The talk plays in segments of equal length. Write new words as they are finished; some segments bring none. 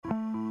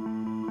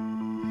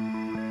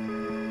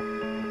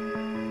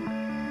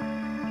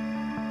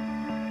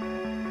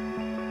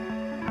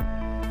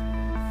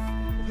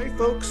Hey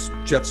folks,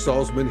 Jeff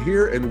Salzman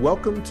here, and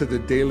welcome to the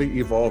Daily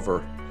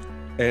Evolver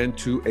and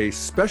to a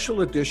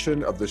special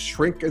edition of The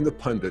Shrink and the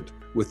Pundit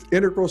with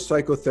integral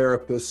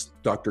psychotherapist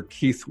Dr.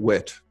 Keith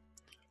Witt.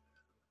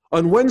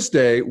 On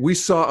Wednesday, we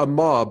saw a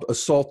mob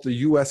assault the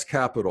U.S.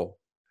 Capitol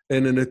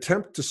in an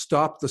attempt to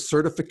stop the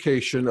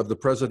certification of the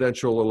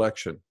presidential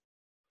election.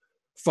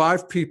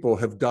 5 people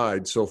have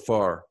died so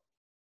far.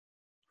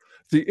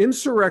 The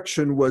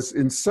insurrection was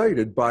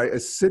incited by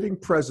a sitting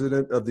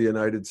president of the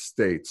United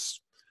States,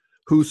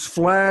 whose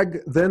flag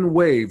then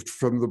waved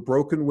from the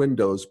broken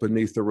windows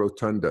beneath the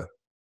rotunda.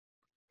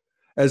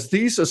 As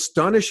these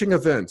astonishing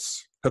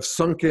events have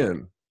sunk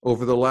in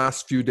over the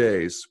last few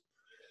days,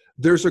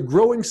 there's a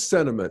growing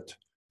sentiment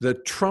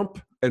that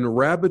Trump and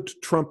rabid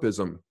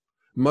Trumpism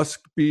must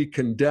be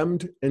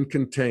condemned and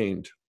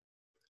contained,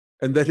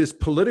 and that his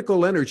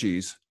political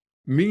energies,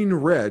 mean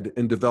red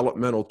in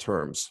developmental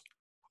terms,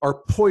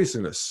 are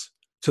poisonous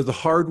to the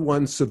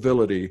hard-won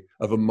civility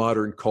of a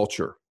modern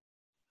culture.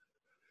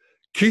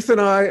 Keith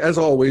and I, as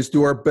always,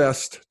 do our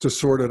best to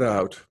sort it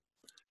out.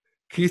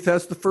 Keith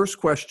has the first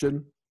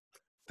question.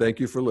 Thank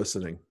you for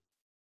listening.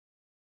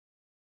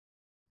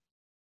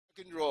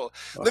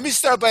 Let me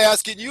start by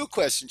asking you a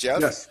question,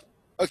 Jeff. Yes.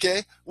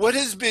 Okay. What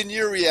has been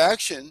your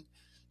reaction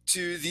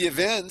to the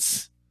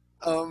events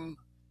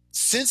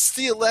since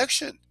the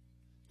election?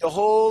 The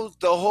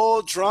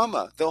whole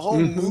drama, the whole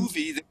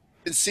movie that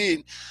we've been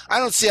seeing. I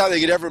don't see how they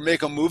could ever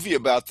make a movie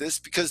about this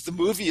because the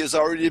movie has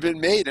already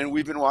been made and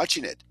we've been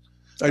watching it.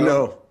 I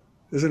know.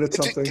 Isn't it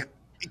something?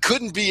 It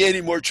couldn't be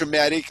any more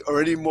dramatic or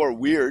any more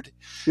weird.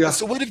 Yeah.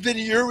 So what have been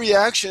your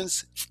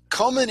reactions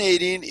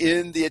culminating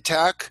in the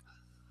attack?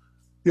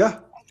 Yeah.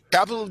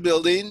 Capitol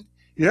building.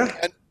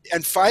 Yeah.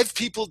 And 5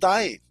 people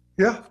dying.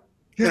 Yeah.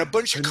 Yeah. And a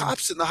bunch of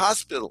cops in the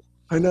hospital.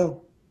 I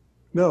know.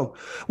 No.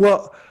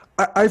 Well,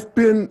 I've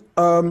been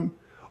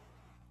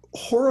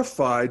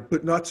horrified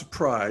but not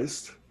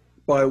surprised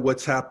by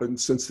what's happened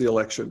since the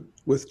election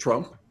with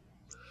Trump.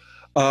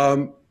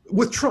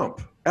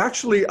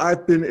 Actually,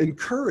 I've been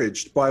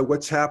encouraged by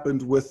what's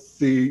happened with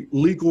the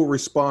legal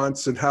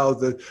response and how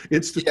the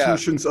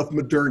institutions of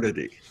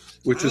modernity,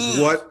 which is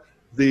what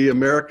the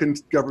American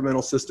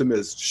governmental system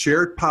is,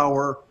 shared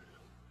power,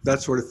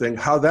 that sort of thing,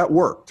 how that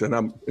worked. And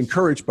I'm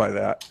encouraged by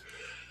that.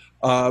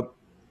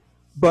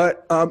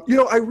 But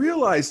I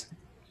realized,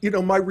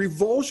 my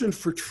revulsion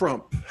for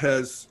Trump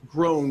has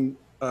grown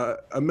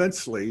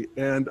immensely,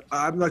 and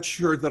I'm not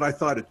sure that I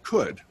thought it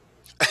could.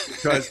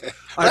 Because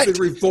I've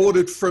been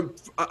revolted from,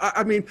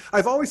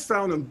 I've always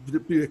found him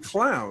to be a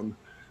clown,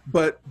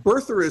 but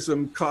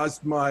birtherism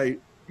caused my,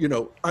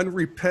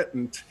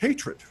 unrepentant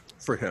hatred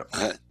for him.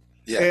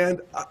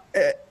 And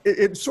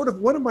it's sort of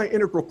one of my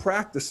integral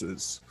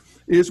practices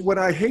is when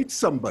I hate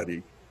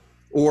somebody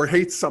or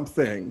hate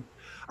something,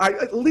 I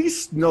at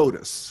least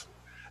notice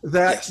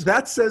that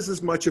that says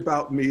as much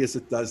about me as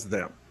it does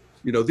them.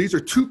 These are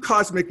 2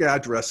 cosmic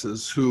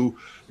addresses who,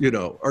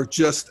 are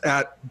just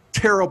at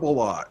terrible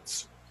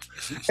odds.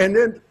 And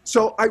then,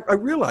 so I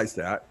realized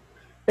that.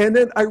 And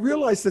then I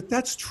realized that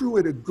that's true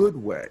in a good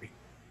way.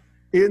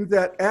 In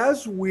that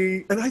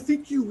and I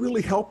think you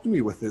really helped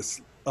me with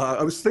this.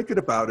 I was thinking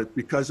about it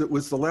because it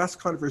was the last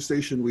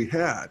conversation we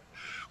had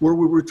where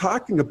we were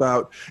talking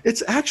about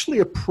it's actually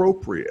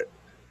appropriate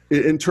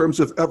in terms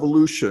of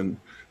evolution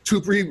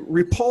to be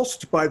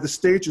repulsed by the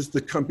stages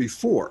that come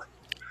before.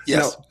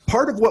 Yes. Now,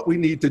 part of what we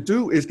need to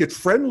do is get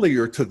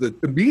friendlier to the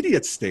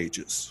immediate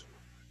stages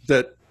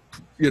that,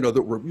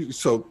 that we're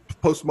so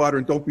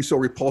postmodern, don't be so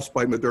repulsed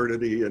by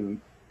modernity and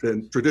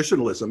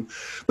traditionalism.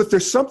 But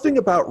there's something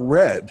about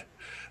red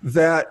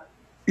that,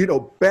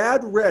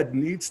 bad red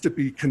needs to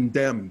be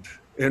condemned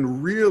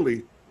and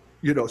really,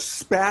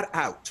 spat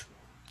out.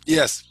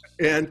 Yes.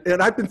 And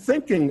I've been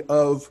thinking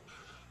of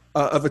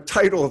a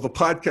title of a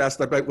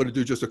podcast I might want to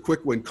do just a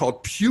quick one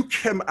called Puke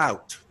Him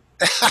Out.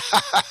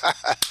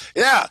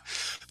 Yeah.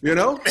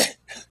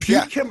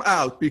 Puke him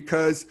out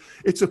because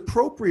it's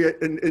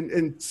appropriate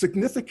and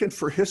significant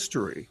for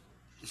history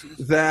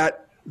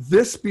that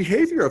this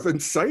behavior of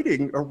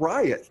inciting a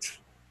riot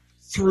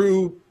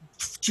through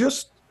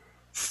just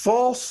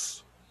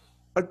false,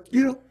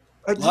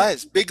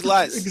 lies, big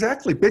lies.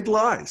 Exactly, big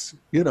lies,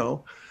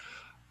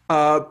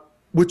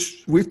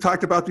 which we've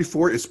talked about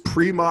before is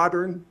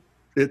pre-modern.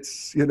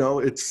 It's,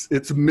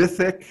 it's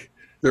mythic.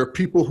 There are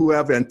people who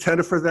have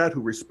antenna for that,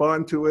 who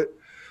respond to it.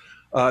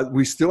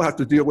 We still have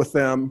to deal with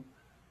them.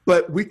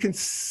 But we can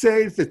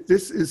say that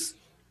this is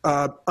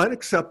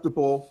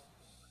unacceptable.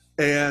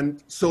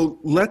 And so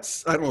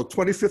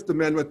 25th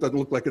Amendment doesn't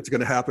look like it's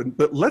going to happen,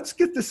 but let's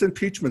get this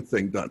impeachment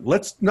thing done.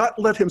 Let's not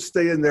let him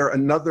stay in there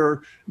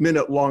another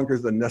minute longer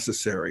than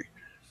necessary.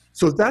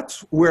 So that's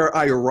where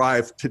I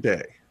arrived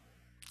today.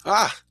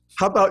 How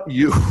about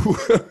you?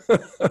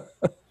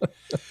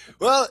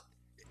 Well,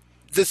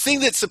 the thing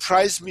that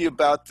surprised me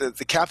about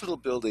the Capitol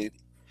building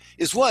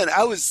is, one,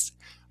 I was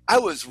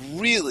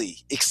really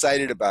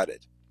excited about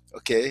it.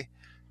 Okay,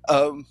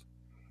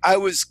 I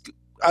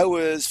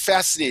was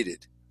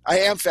fascinated. I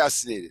am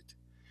fascinated.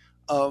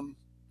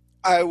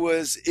 I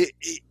was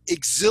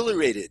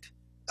exhilarated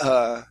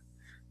uh,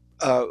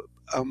 uh,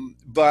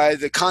 by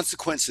the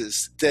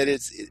consequences that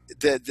it's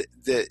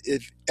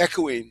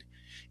echoing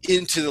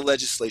into the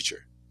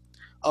legislature.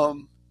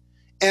 And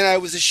I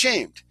was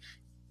ashamed.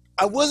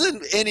 I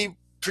wasn't any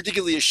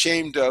particularly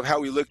ashamed of how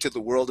we looked at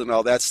the world and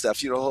all that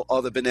stuff,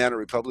 all the Banana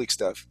Republic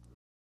stuff.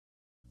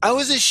 I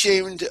was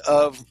ashamed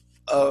of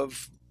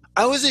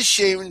I was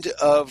ashamed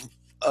of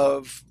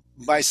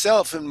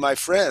myself and my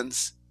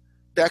friends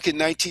back in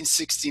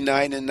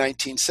 1969 and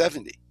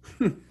 1970.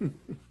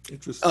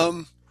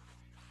 Interesting.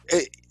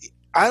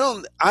 I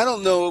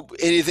don't know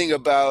anything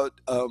about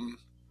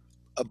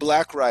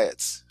black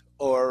riots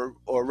or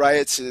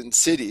riots in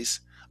cities.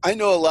 I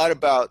know a lot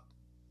about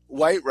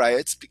white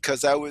riots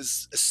because I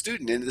was a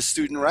student in the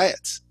student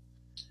riots.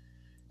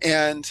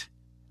 And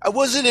I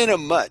wasn't in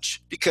them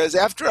much because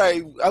after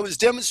I was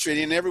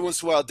demonstrating, and every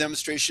once in a while a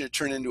demonstration would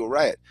turn into a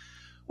riot.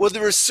 Well,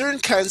 there were certain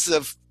kinds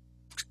of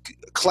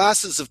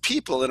classes of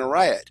people in a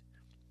riot.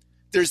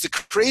 There's the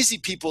crazy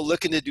people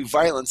looking to do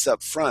violence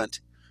up front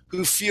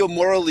who feel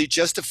morally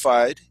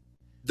justified.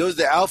 Those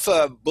are the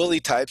alpha bully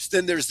types.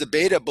 Then there's the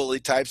beta bully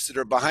types that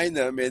are behind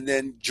them and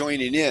then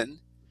joining in.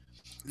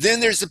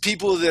 Then there's the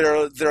people that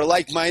are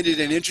like-minded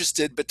and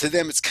interested, but to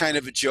them it's kind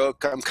of a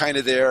joke. I'm kind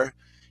of there.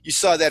 You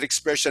saw that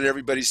expression on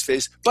everybody's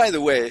face. By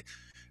the way,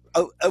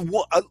 a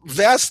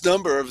vast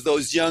number of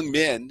those young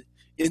men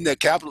in the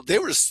Capitol, they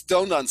were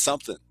stoned on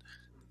something.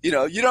 You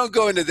don't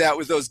go into that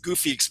with those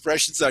goofy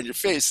expressions on your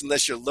face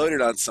unless you're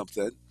loaded on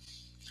something.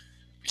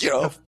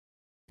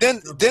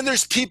 Then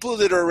there's people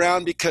that are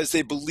around because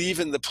they believe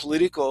in the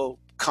political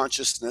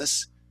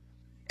consciousness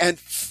and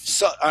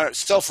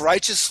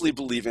self-righteously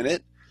believe in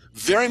it,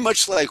 very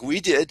much like we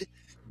did.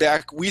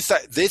 We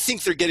thought they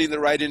think they're getting the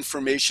right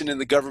information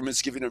and the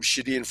government's giving them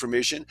shitty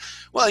information.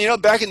 Well,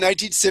 back in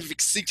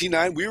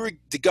 1969,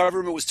 the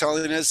government was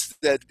telling us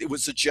that it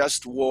was a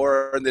just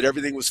war and that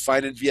everything was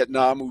fine in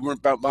Vietnam. We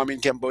weren't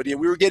bombing Cambodia.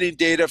 We were getting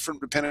data from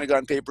the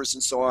Pentagon Papers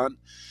and so on.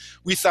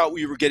 We thought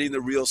we were getting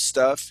the real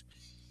stuff.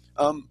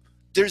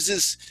 There's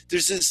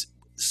this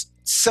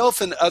self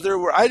and other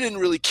where I didn't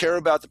really care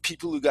about the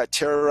people who got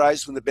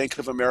terrorized when the Bank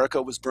of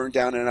America was burned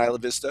down in Isla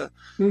Vista.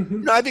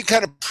 Mm-hmm. I've been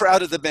kind of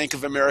proud of the Bank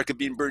of America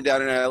being burned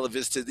down in Isla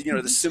Vista,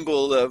 the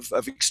symbol of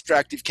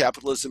extractive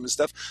capitalism and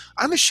stuff.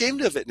 I'm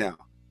ashamed of it now.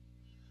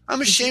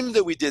 I'm ashamed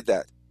that we did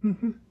that.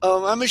 Mm-hmm.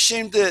 I'm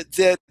ashamed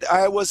that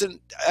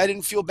I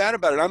didn't feel bad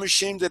about it. I'm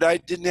ashamed that I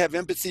didn't have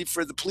empathy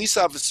for the police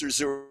officers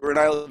who were in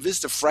Isla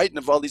Vista, frightened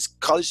of all these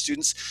college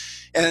students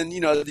and,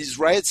 these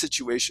riot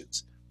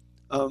situations.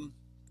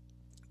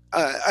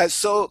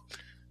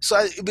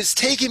 It was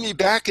taking me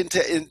back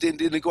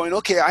into going,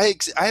 okay,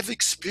 I've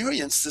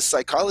experienced this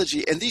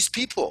psychology and these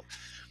people.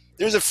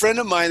 There's a friend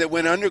of mine that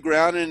went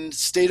underground and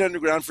stayed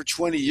underground for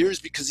 20 years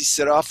because he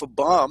set off a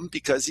bomb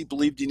because he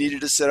believed he needed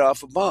to set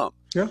off a bomb.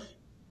 Yeah.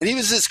 And he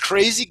was this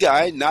crazy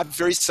guy, not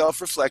very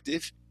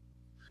self-reflective.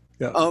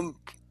 Yeah.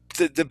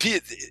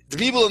 The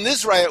people in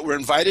this riot were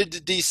invited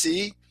to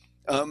D.C.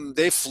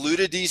 They flew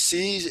to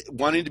D.C.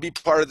 wanting to be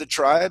part of the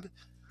tribe.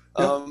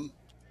 Yeah.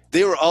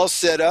 They were all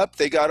set up.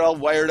 They got all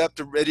wired up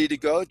and ready to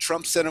go.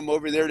 Trump sent them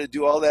over there to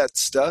do all that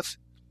stuff.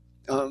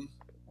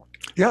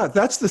 Yeah,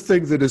 that's the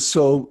thing that is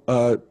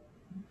so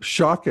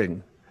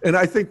shocking. And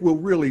I think will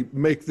really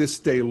make this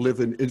day live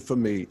in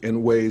infamy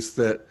in ways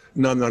that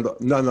none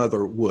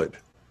other would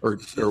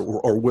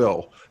or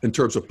will in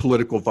terms of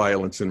political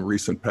violence in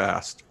recent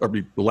past, or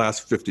the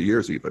last 50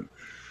 years even.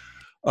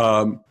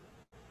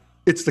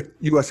 It's the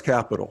U.S.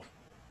 Capitol.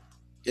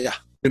 Yeah.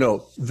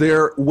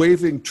 They're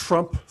waving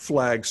Trump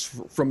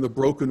flags from the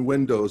broken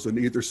windows on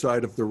either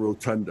side of the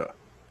rotunda.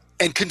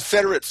 And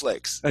Confederate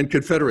flags. And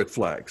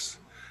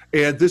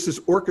this is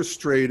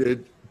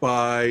orchestrated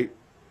by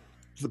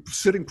the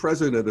sitting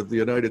president of the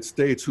United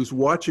States who's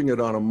watching it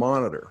on a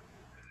monitor.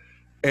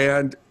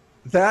 And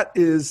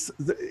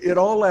it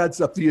all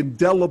adds up, the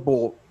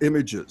indelible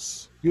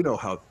images. You know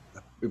how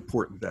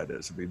important that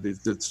is. I mean,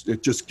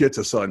 it just gets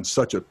us on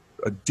such a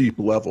deep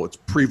level. It's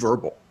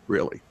pre-verbal,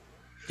 really.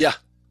 Yeah.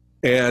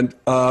 And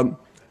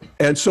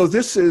so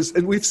this is,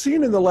 and we've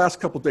seen in the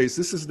last couple of days,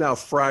 this is now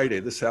Friday,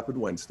 this happened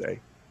Wednesday.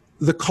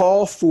 The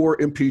call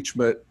for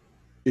impeachment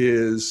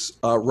is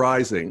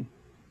rising,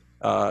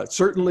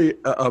 certainly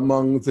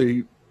among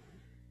the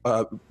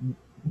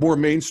more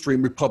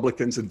mainstream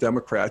Republicans and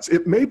Democrats.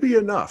 It may be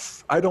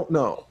enough, I don't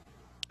know.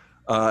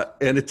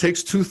 And it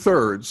takes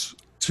 2/3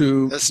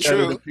 to get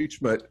an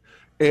impeachment.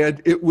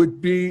 And it would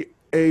be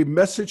a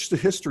message to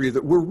history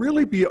that we're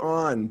really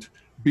beyond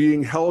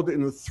being held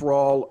in the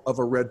thrall of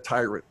a red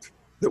tyrant,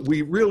 that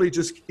we really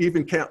just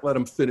even can't let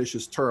him finish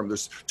his term.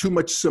 There's too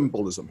much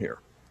symbolism here.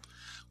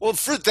 Well,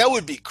 that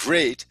would be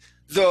great,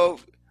 though.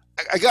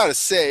 I gotta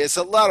say, there's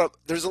a lot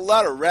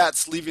of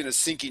rats leaving a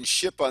sinking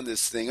ship on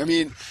this thing. I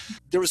mean,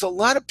 there was a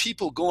lot of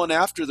people going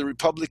after the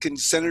Republican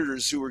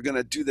senators who were going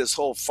to do this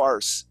whole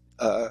farce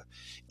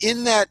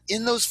in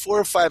those 4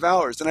 or 5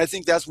 hours, and I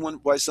think that's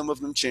why some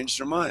of them changed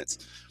their minds.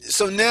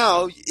 So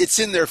now it's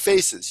in their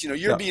faces.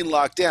 You're being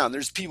locked down.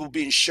 There's people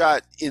being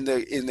shot in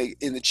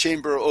the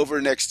chamber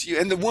over next to you,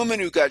 and the woman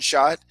who got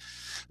shot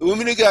The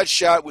woman who got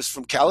shot was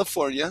from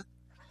California.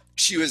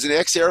 She was an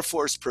ex-Air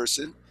Force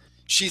person.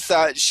 She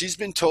thought she's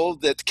been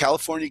told that the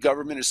California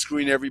government is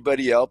screwing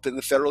everybody up and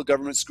the federal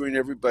government is screwing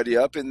everybody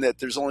up and that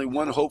there's only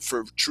one hope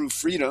for true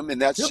freedom,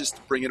 and that's just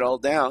to bring it all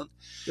down.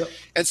 Yep.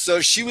 And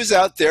so she was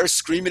out there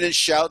screaming and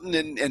shouting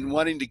and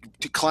wanting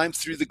to climb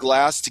through the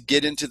glass to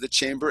get into the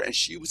chamber, and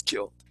she was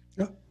killed.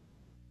 Yeah.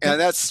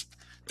 And that's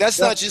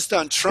not just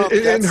on Trump.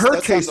 In her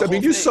that's case, I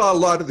mean, you thing. saw a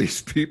lot of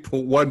these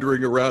people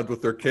wandering around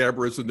with their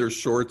cameras and their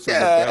shorts and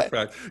their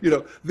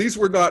backpack. These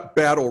were not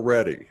battle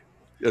ready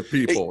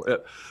people,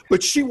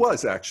 but she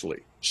was actually.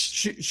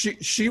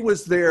 She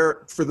was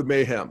there for the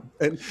mayhem,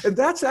 and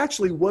that's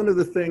actually one of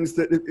the things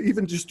that,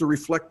 even just to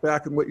reflect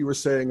back on what you were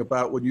saying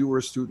about when you were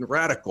a student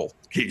radical,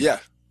 Keith. Yeah,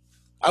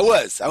 I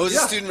was a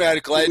student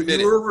radical. I admit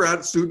you were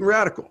a student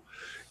radical.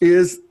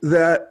 Is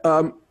that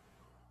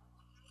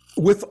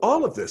with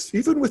all of this,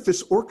 even with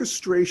this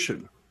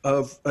orchestration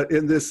of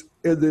in this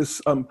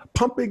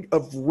pumping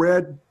of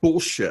red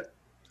bullshit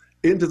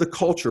into the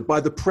culture by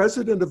the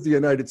President of the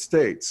United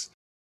States.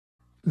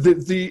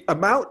 The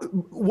amount,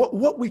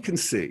 what we can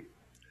see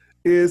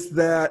is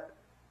that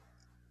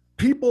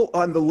people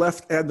on the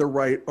left and the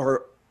right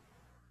are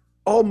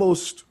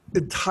almost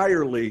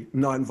entirely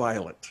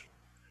nonviolent.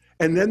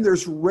 And then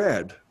there's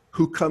red,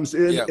 who comes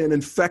in and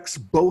infects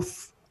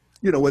both.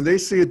 When they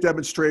see a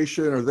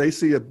demonstration or they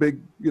see a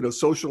big,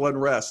 social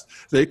unrest,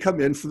 they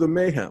come in for the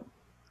mayhem.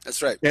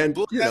 That's right. And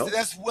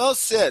that's well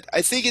said.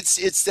 I think it's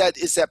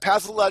that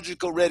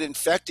pathological red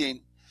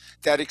infecting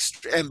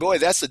and boy,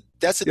 that's a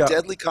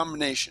deadly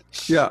combination.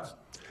 Yeah,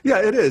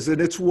 it is, and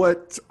it's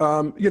what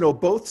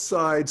both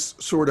sides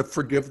sort of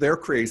forgive their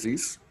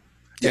crazies,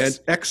 and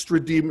extra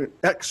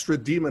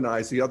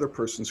demonize the other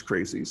person's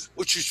crazies,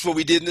 which is what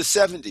we did in the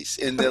 70s,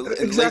 in the late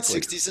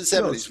 60s and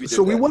 70s.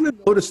 We want to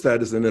notice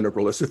that as an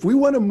integralist. If we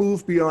want to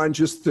move beyond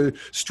just the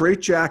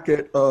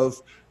straitjacket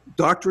of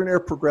doctrinaire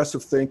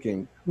progressive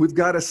thinking, we've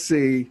got to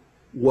see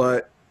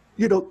what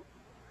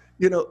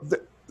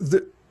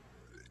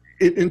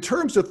in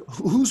terms of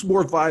who's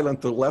more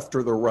violent, the left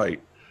or the right.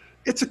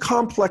 It's a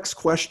complex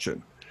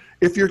question.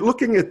 If you're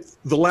looking at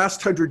the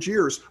last 100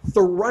 years,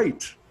 the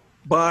right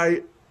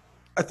by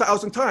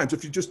 1,000 times.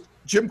 If you just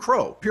Jim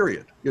Crow,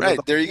 period. Right,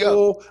 there you go.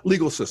 Whole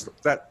legal system.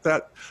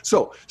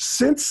 So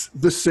since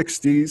the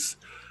 60s,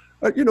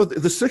 the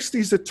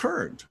 60s it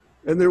turned,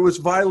 and there was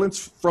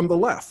violence from the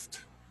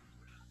left.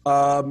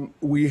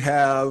 We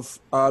have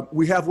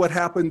what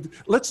happened.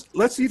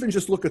 Let's even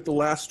just look at the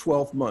last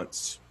 12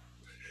 months.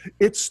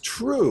 It's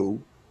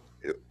true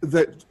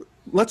that,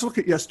 let's look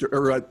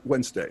at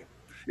Wednesday.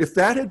 If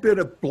that had been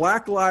a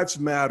Black Lives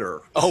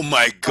Matter, oh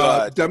my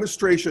God,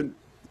 demonstration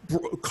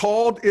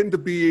called into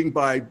being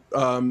by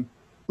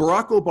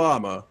Barack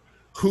Obama,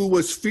 who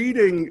was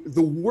feeding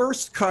the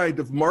worst kind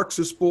of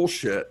Marxist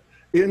bullshit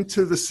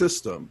into the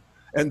system,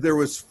 and there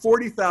was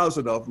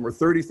 40,000 of them or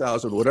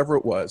 30,000, whatever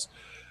it was,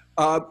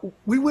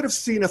 we would have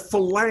seen a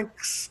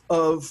phalanx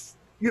of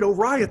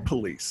riot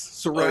police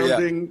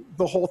surrounding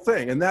the whole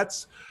thing, and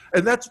that's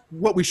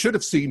what we should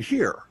have seen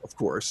here. Of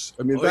course,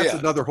 I mean that's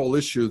another whole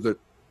issue that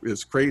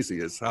is crazy,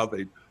 is how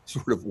they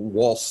sort of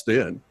waltzed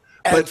in.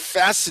 But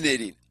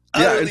fascinating.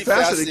 Yeah, and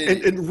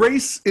fascinating. And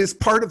race is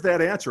part of that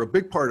answer, a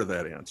big part of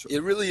that answer.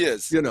 It really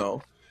is.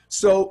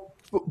 So,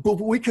 but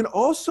we can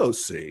also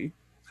see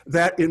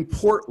that in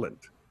Portland,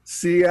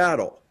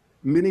 Seattle,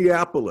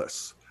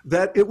 Minneapolis,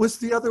 that it was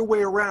the other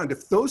way around.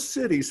 If those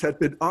cities had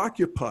been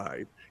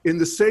occupied in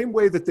the same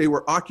way that they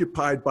were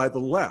occupied by the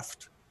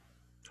left,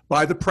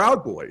 by the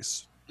Proud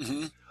Boys,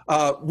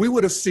 we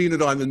would have seen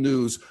it on the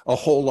news a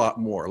whole lot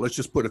more. Let's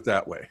just put it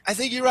that way. I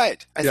think you're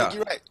right. I think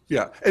you're right.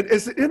 Yeah. And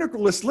as an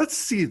integralist, let's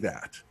see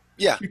that.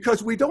 Yeah.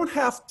 Because we don't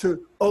have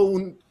to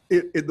own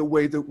it in the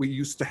way that we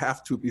used to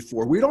have to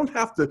before. We don't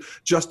have to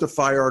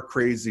justify our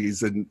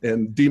crazies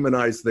and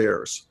demonize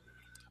theirs.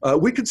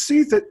 We can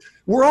see that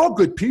we're all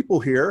good people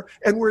here,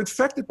 and we're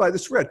infected by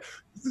this red.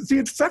 The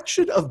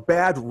infection of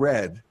bad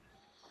red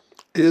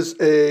is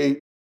a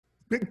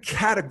big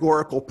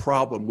categorical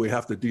problem we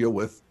have to deal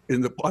with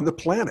on the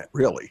planet,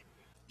 really.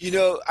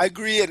 I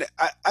agree, and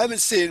I've been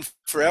saying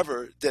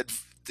forever that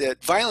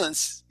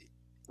violence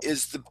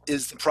is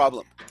the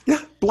problem.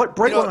 Yeah,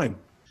 bright line.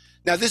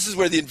 Now, this is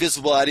where the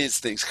invisible audience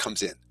things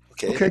comes in.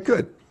 Okay,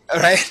 good. All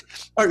right.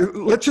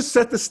 Let's just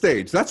set the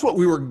stage. That's what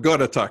we were going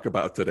to talk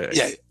about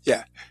today.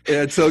 Yeah.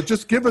 And so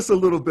just give us a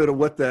little bit of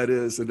what that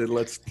is, and then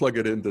let's plug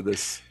it into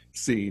this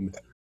scene.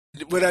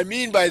 What I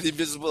mean by the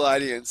invisible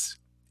audience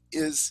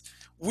is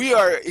we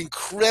are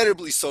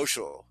incredibly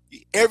social.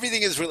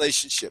 Everything is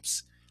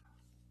relationships.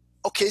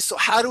 Okay, so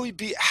how do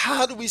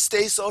we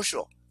stay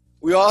social?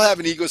 We all have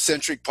an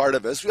egocentric part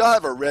of us. We all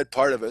have a red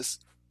part of us.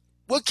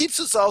 What keeps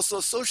us all so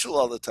social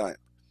all the time?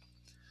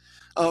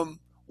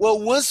 Well,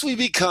 once we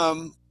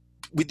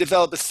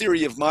develop a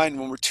theory of mind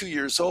when we're 2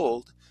 years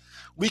old,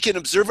 we can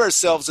observe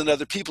ourselves and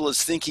other people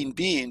as thinking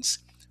beings.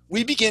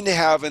 We begin to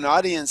have an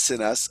audience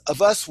in us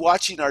of us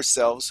watching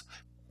ourselves,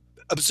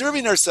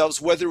 observing ourselves,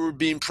 whether we're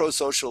being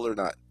pro-social or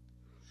not.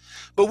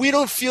 But we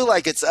don't feel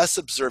like it's us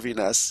observing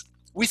us.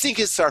 We think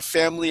it's our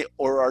family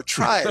or our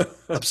tribe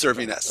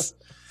observing us.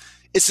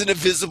 It's an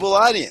invisible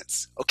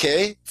audience,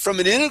 okay? From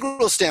an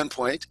integral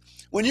standpoint,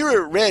 when you're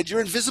at red, your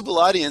invisible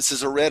audience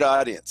is a red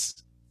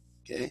audience,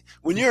 okay?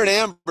 When you're an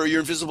amber, your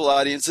invisible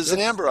audience is an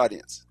amber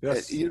audience,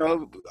 you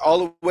know, all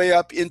the way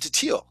up into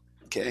teal,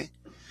 okay?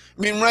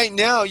 I mean, right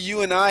now,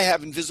 you and I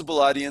have invisible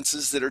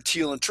audiences that are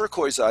teal and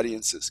turquoise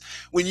audiences.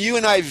 When you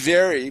and I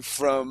vary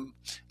from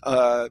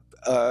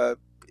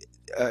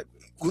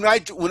when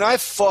I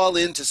fall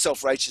into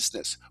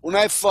self-righteousness, when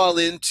I fall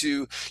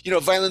into, you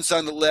know, violence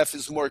on the left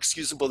is more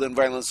excusable than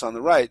violence on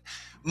the right,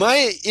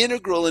 my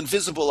integral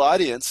invisible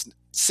audience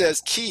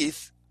says,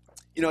 Keith,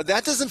 you know,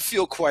 that doesn't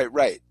feel quite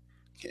right,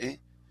 okay?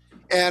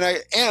 And I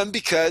am,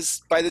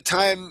 because by the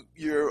time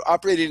you're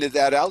operating at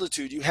that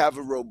altitude, you have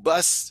a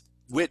robust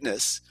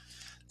witness.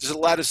 There's a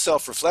lot of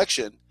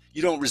self-reflection.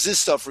 You don't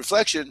resist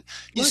self-reflection.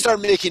 You start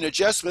making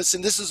adjustments,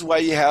 and this is why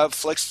you have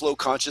flex flow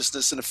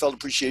consciousness and a felt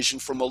appreciation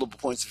from multiple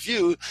points of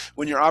view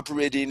when you're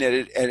operating at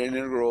an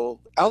integral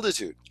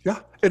altitude.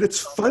 Yeah, and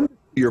it's fun to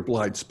see your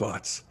blind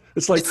spots.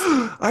 It's like,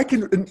 I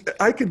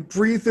can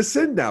breathe this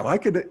in now. I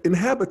can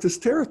inhabit this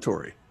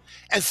territory.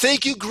 And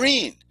thank you,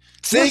 Green.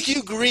 Thank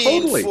you,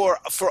 Green, totally. for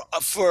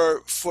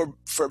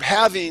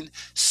having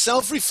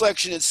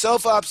self-reflection and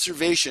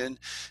self-observation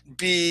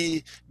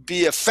be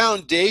a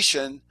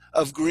foundation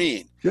of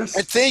Green. Yes.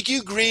 And thank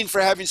you, Green, for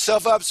having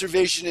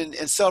self-observation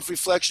and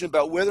self-reflection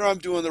about whether I'm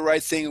doing the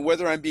right thing and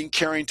whether I'm being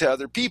caring to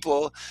other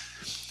people,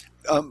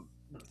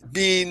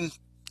 being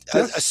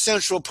a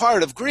central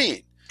part of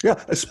Green. Yeah,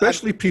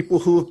 especially people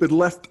who have been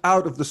left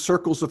out of the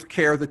circles of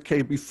care that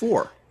came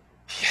before.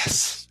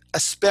 Yes,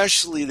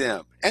 especially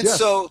them. And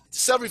so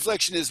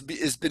self-reflection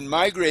has been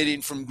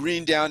migrating from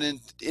green down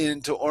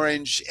into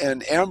orange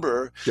and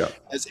amber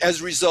as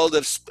a result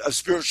of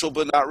spiritual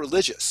but not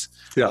religious.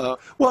 Yeah.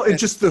 Well, and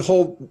just the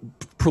whole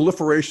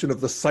proliferation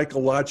of the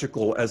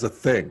psychological as a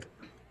thing.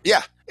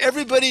 Yeah.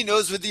 Everybody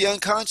knows what the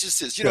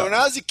unconscious is. You know, when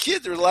I was a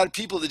kid, there were a lot of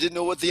people that didn't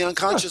know what the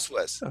unconscious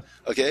was.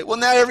 Okay. Well,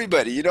 not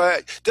everybody. You know,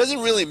 it doesn't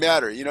really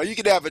matter. You know, you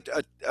could have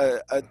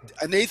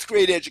an eighth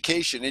grade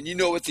education and you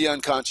know what the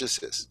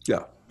unconscious is.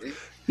 Yeah.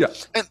 Yeah.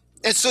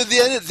 And so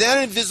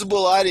that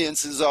invisible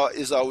audience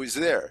is always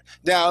there.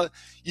 Now,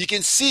 you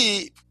can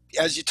see,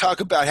 as you talk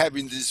about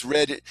having this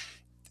red,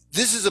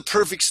 this is a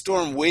perfect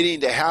storm waiting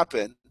to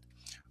happen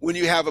when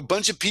you have a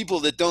bunch of people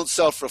that don't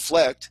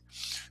self-reflect,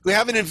 who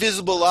have an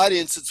invisible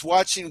audience that's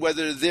watching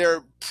whether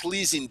they're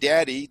pleasing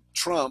Daddy,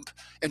 Trump,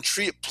 and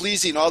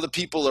pleasing all the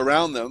people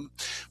around them.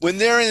 When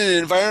they're in an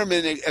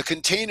environment, a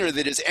container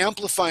that is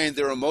amplifying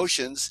their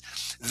emotions,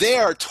 they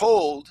are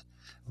told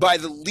by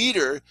the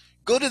leader,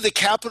 go to the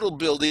Capitol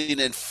building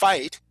and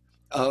fight.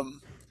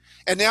 And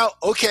now,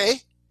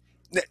 okay.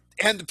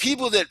 And the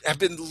people that have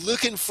been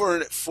looking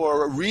for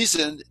a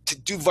reason to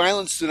do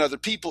violence to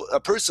a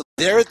person,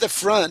 they're at the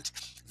front.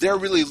 They're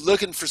really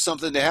looking for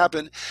something to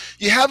happen.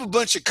 You have a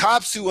bunch of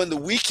cops who on the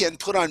weekend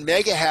put on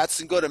mega hats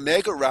and go to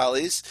mega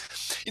rallies.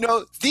 You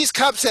know, these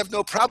cops have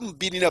no problem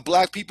beating up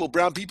black people,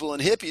 brown people,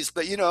 and hippies,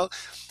 but, you know,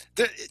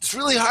 it's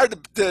really hard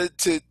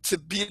to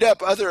beat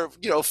up other,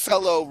 you know,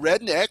 fellow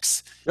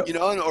rednecks, you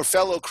know, or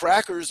fellow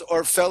crackers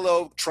or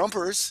fellow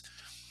Trumpers.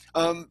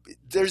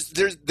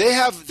 They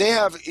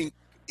have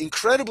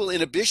incredible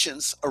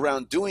inhibitions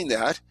around doing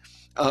that.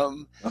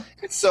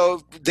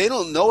 So they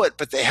don't know it,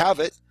 but they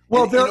have it.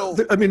 Well,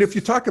 I mean, if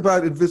you talk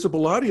about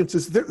invisible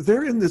audiences,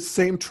 they're in the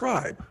same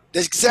tribe.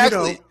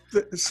 Exactly.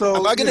 You know, so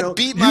am I going to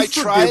beat my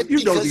tribe?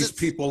 You know, these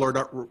people are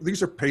not.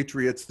 These are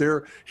patriots.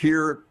 They're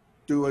here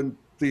doing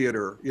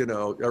theater, you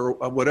know, or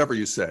whatever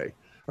you say,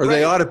 or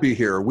they ought to be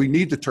here. We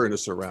need to turn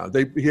this around.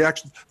 They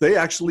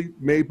actually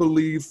may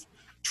believe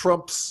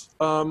Trump's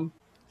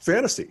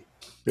fantasy.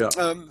 Yeah.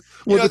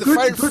 Well,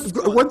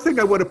 one thing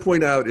I want to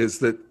point out is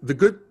that the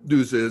good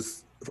news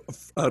is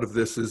out of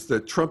this is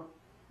that Trump,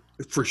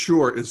 for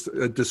sure, is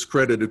a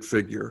discredited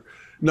figure.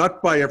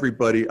 Not by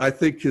everybody. I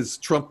think his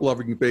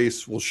Trump-loving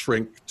base will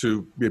shrink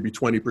to maybe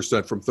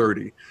 20% from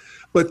 30%.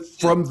 But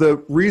from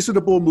the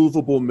reasonable,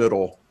 movable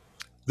middle,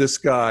 this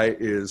guy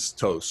is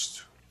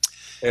toast.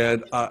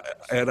 And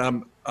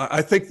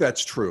I think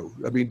that's true.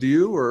 I mean, do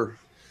you or?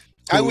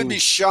 I would be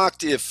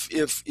shocked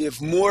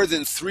if more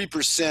than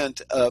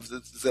 3% of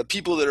the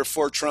people that are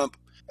for Trump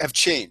have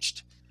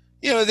changed.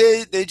 You know,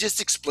 they just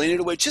explain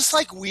it away, just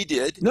like we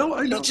did. No,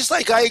 I know. Just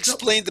like I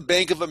explained the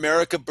Bank of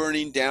America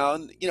burning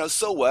down. You know,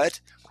 so what?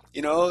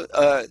 You know,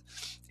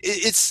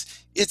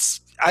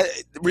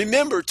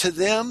 remember, to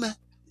them,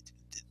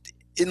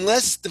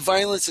 unless the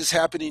violence is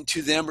happening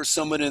to them or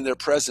someone in their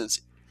presence,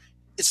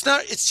 it's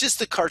not. It's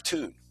just a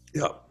cartoon.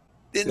 Yeah.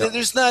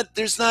 There's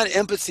not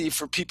empathy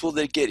for people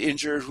that get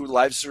injured, whose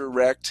lives are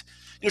wrecked.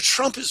 You know,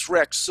 Trump has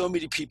wrecked so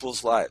many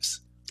people's lives.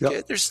 Okay?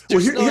 Yep.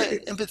 There's no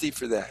empathy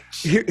for that.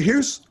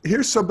 Here's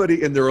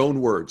somebody in their own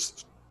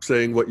words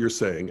saying what you're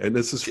saying, and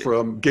this is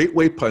from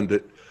Gateway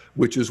Pundit,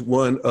 which is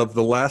one of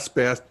the last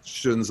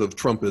bastions of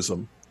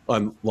Trumpism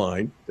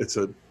online. It's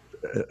a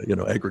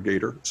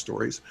aggregator of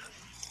stories,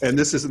 and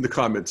this is in the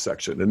comments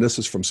section, and this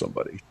is from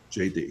somebody,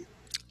 JD.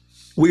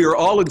 We are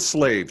all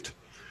enslaved.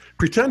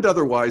 Pretend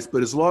otherwise,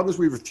 but as long as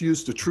we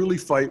refuse to truly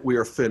fight, we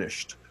are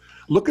finished.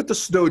 Look at the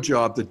snow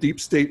job the deep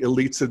state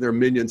elites and their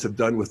minions have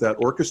done with that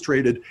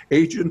orchestrated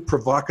agent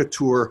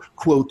provocateur,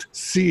 quote,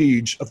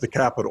 siege of the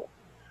Capitol.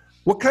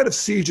 What kind of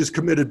siege is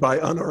committed by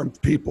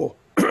unarmed people?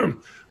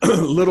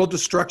 Little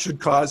destruction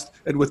caused,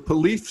 and with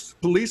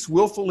police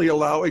willfully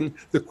allowing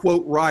the,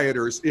 quote,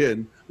 rioters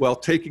in while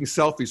taking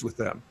selfies with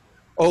them.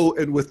 Oh,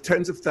 and with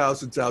tens of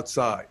thousands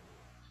outside.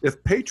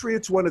 If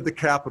patriots wanted the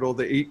Capitol,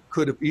 they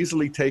could have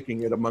easily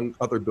taken it among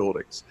other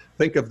buildings.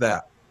 Think of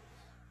that.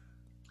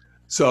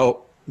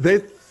 So they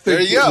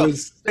think it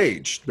was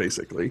staged,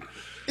 basically.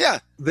 Yeah.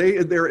 They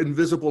and their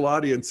invisible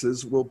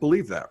audiences will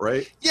believe that,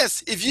 right?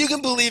 Yes. If you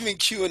can believe in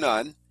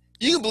QAnon,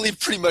 you can believe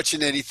pretty much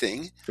in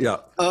anything.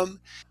 Yeah.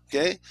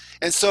 Okay.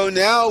 And so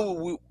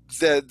now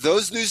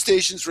those news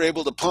stations were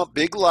able to pump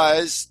big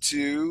lies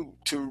to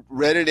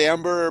red and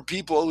amber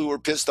people who were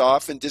pissed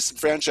off and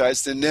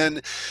disenfranchised. And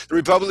then the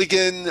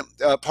Republican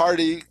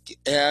Party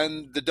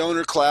and the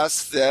donor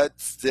class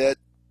that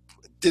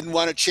didn't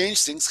want to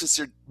change things because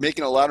they're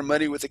making a lot of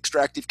money with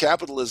extractive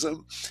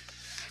capitalism,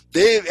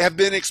 they have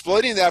been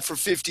exploiting that for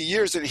 50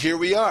 years, and here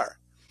we are.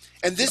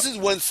 And this is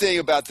one thing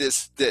about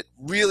this that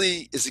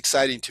really is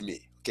exciting to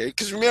me, okay?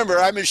 Because remember,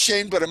 I'm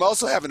ashamed, but I'm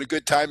also having a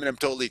good time, and I'm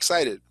totally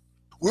excited.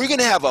 We're going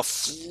to have a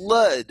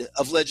flood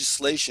of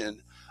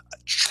legislation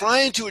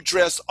trying to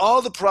address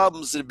all the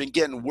problems that have been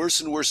getting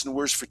worse and worse and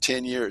worse for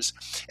 10 years.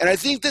 And I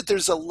think that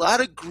there's a lot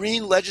of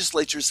green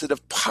legislatures that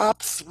have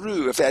popped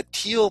through, have had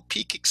teal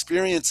peak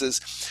experiences.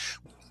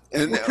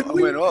 And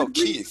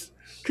Keith.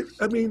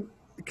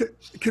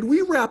 Can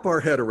we wrap our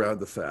head around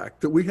the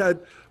fact that we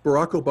had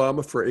Barack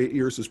Obama for 8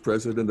 years as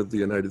president of the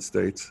United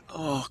States?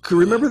 Oh, do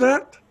you remember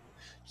that?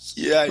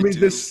 Yeah, I mean,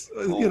 do.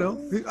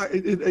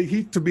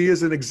 He to me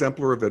is an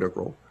exemplar of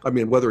integral. I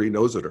mean, whether he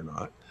knows it or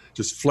not,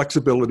 just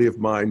flexibility of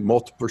mind,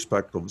 multiple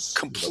perspectives.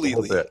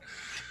 Completely.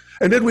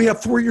 And then we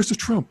have 4 years of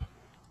Trump.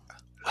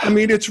 I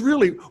mean, it's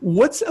really,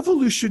 what's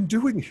evolution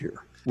doing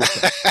here?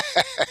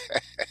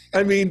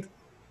 I mean,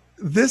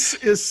 this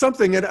is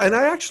something, and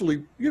I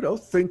actually,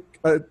 think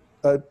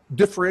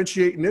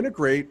differentiate and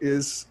integrate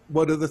is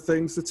one of the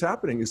things that's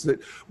happening is that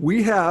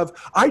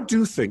I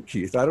do think,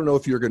 Keith, I don't know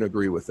if you're going to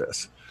agree with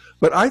this,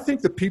 but I think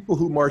the people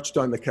who marched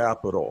on the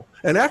Capitol,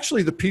 and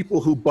actually the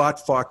people who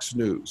bought Fox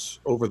News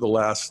over the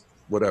last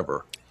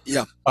whatever,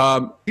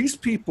 these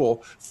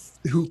people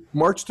who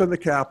marched on the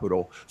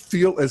Capitol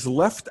feel as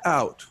left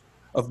out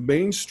of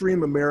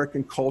mainstream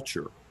American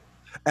culture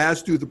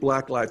as do the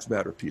Black Lives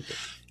Matter people.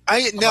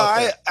 I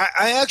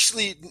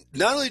actually,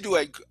 not only do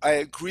I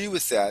agree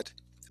with that,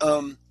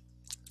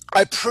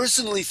 I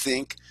personally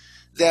think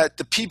that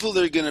the people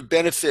that are going to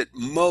benefit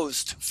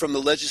most from the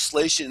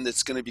legislation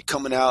that's going to be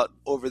coming out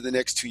over the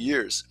next 2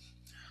 years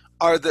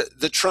are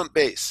the Trump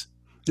base.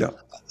 Yeah.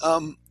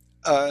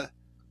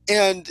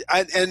 And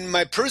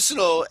my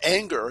personal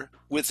anger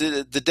with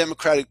the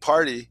Democratic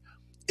Party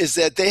is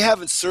that they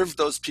haven't served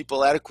those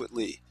people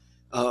adequately,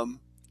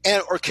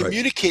 or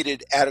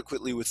communicated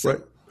adequately with them.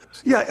 Right.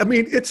 Yeah, I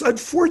mean, it's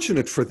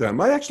unfortunate for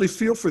them. I actually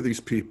feel for these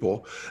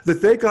people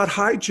that they got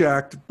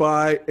hijacked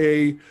by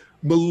a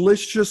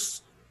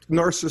malicious,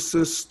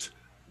 narcissist,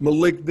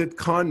 malignant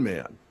con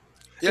man.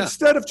 Yeah.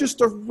 Instead of just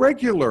a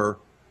regular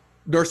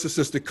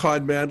narcissistic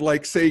con man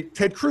like, say,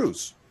 Ted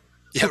Cruz.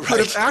 Yeah, could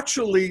have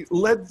actually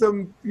led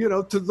them,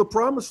 to the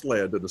promised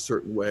land in a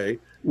certain way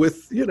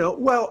with,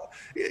 well,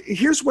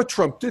 here's what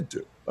Trump did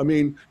do. I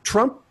mean,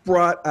 Trump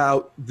brought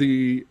out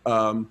the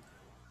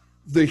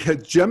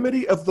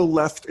hegemony of the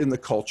left in the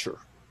culture.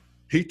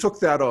 He took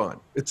that on.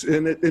 It's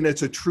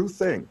a true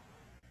thing.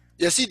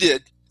 Yes, he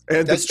did.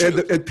 And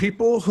and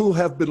people who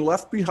have been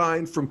left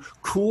behind from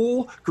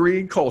cool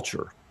green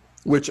culture,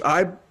 which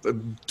I'm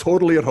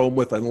totally at home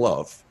with and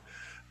love,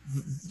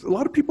 a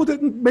lot of people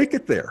didn't make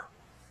it there.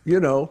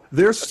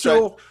 They're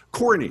still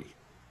corny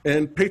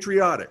and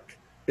patriotic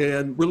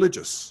and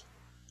religious,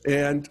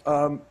 and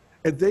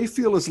they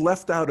feel as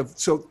left out of.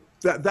 So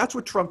that's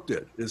what Trump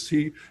did. Is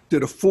he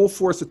did a full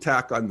force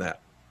attack on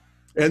that,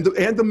 and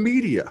the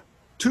media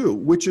too,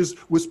 which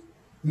was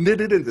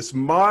knitted in this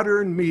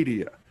modern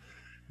media,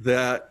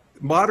 that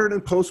modern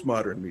and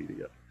postmodern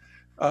media.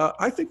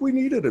 I think we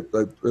needed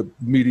a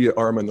media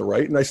arm on the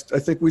right, and I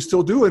think we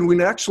still do, and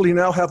we actually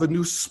now have a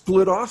new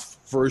split off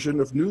version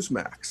of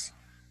Newsmax.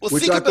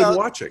 Which I've been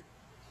watching.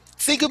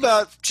 Think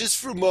about,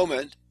 just for a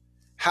moment,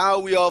 how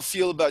we all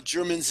feel about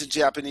Germans and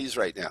Japanese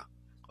right now,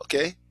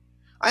 okay?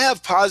 I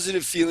have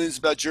positive feelings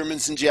about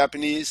Germans and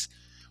Japanese.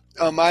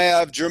 I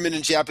have German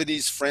and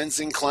Japanese friends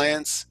and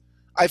clients.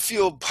 I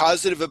feel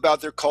positive about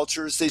their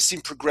cultures. They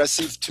seem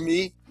progressive to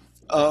me.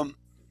 I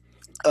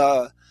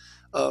have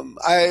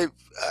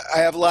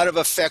a lot of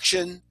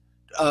affection.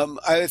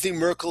 I think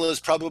Merkel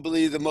is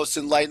probably the most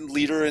enlightened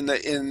leader in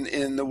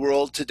the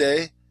world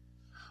today.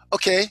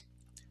 Okay.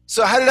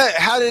 So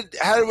how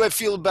do I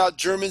feel about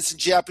Germans and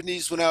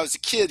Japanese when I was a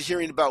kid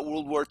hearing about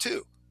World War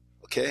II?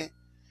 Okay.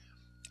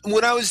 And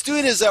what I was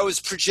doing is I was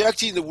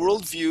projecting the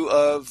worldview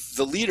of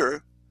the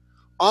leader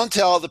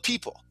onto all the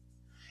people,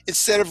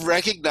 instead of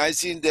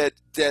recognizing that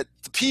the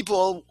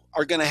people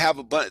are going to have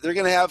they're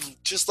going to have,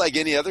 just like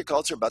any other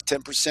culture, about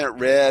 10%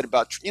 red,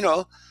 about,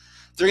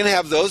 they're going to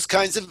have those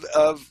kinds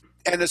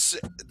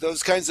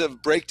those kinds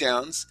of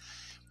breakdowns,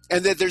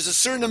 and that there's a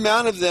certain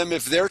amount of them.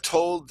 If they're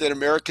told that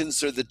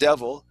Americans are the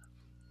devil,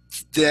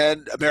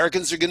 then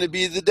Americans are going to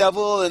be the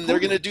devil, and they're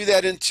going to do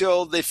that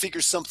until they figure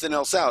something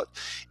else out.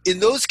 In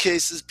those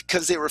cases,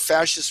 because they were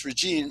fascist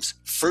regimes,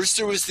 first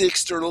there was the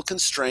external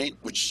constraint,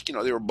 which,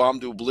 they were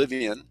bombed to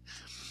oblivion,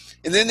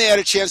 and then they had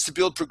a chance to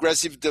build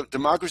progressive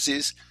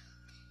democracies.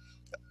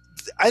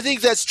 I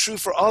think that's true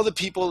for all the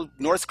people,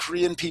 North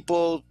Korean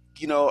people,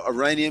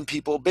 Iranian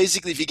people.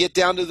 Basically, if you get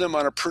down to them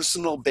on a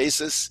personal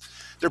basis,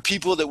 they're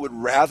people that would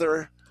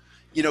rather,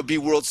 be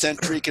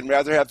world-centric and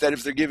rather have that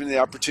if they're given the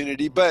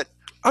opportunity. But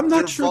I'm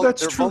not sure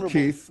that's true, vulnerable.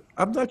 Keith.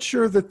 I'm not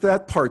sure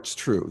that part's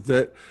true.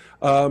 That,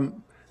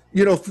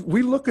 if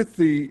we look at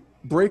the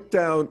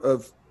breakdown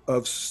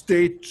of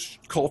state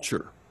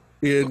culture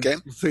in,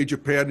 say,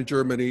 Japan and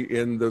Germany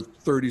in the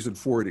 30s and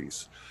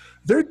 40s,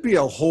 there'd be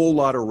a whole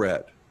lot of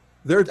red.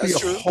 There'd be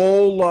a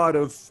whole lot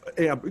of,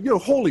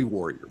 holy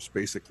warriors,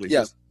 basically. Yeah.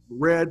 Just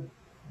red,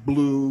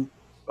 blue,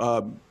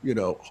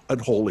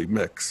 unholy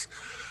mix,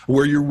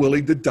 where you're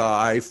willing to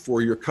die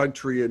for your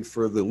country and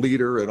for the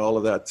leader and all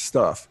of that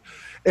stuff.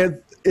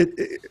 And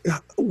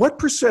what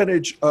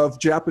percentage of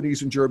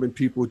Japanese and German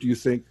people do you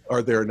think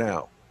are there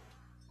now?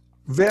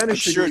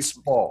 Vanishingly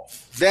small.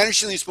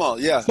 Vanishingly small,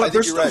 yeah. But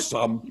there's still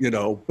some,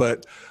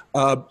 but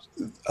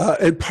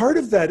and part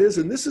of that is,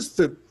 and this is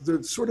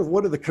the sort of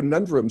one of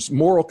the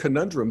moral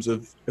conundrums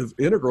of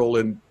integral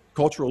and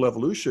cultural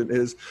evolution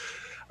is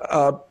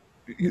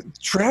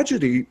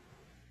tragedy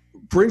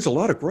brings a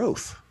lot of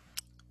growth.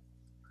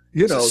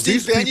 So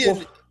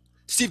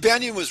Steve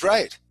Bannon was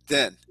right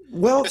then.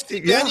 Well,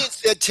 Steve Bannon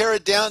said tear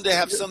it down to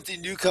have something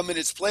new come in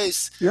its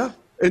place. Yeah.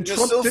 And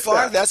Trump so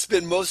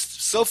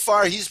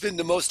far, he's been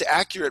the most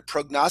accurate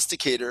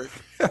prognosticator.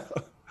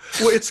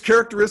 Well, it's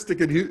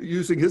characteristic in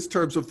using his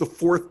terms of the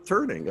fourth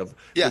turning of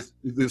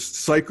this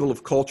cycle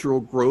of cultural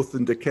growth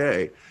and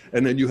decay.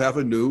 And then you have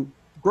a new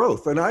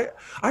growth. And I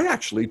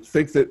actually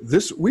think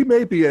that we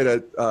may be at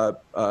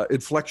a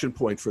inflection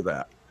point for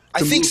that.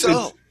 I think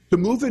so. To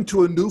move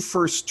into a new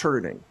first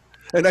turning.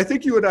 And I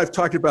think you and I have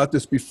talked about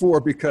this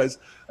before because,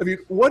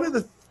 one of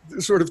the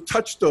sort of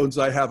touchstones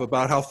I have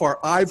about how far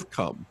I've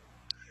come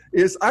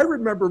is I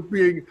remember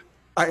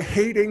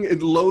hating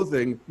and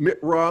loathing Mitt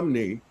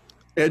Romney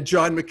and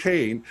John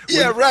McCain.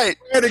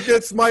 And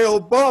against my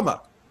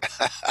Obama.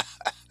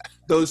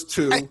 Those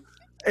two.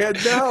 And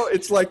now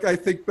it's like I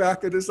think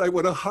back and I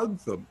want to hug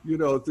them.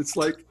 It's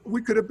like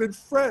we could have been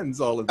friends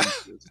all of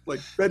these years.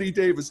 Like Betty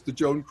Davis to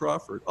Joan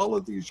Crawford. All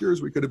of these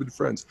years we could have been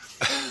friends.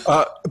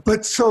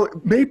 But so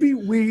maybe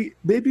we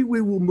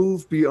will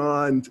move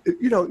beyond,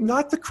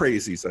 not the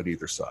crazies on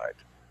either side.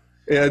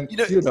 And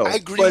I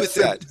agree with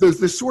that.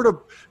 There's sort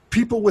of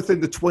people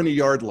within the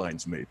 20-yard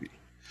lines, maybe.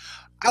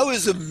 I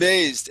was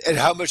amazed at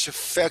how much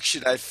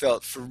affection I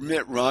felt for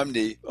Mitt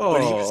Romney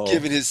when he was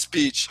giving his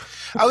speech.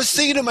 I was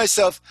thinking to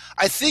myself,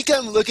 I think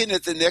I'm looking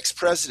at the next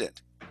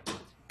president,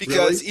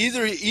 because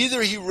either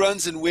he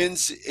runs and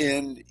wins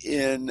in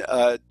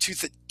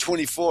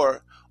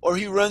 24, or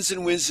he runs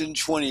and wins in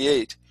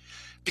 28.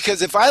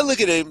 Because if I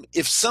look at him,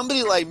 if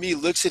somebody like me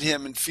looks at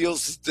him and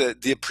feels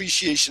the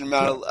appreciation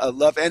amount of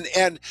love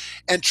and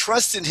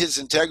trust in his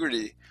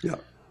integrity. Yeah.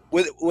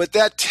 What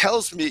that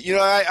tells me,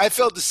 I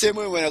felt the same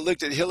way when I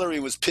looked at Hillary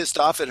and was pissed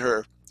off at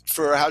her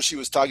for how she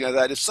was talking about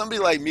that. If somebody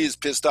like me is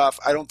pissed off,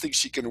 I don't think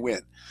she can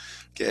win.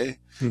 Okay?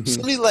 Mm-hmm.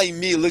 Somebody like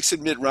me looks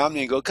at Mitt Romney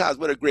and go, God,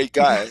 what a great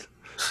guy.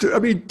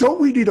 Don't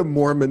we need a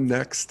Mormon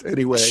next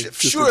anyway?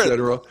 Sure. In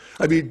general?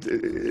 He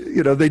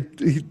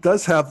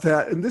does have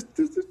that. And this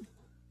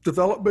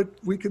development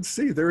we can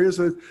see. There is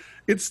a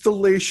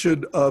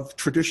installation of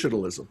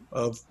traditionalism,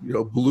 of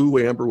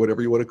blue, amber,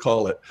 whatever you want to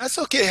call it. That's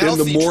okay.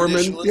 Healthy in the Mormon,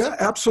 traditionalism.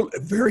 Absolutely,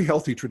 very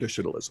healthy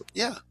traditionalism.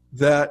 Yeah,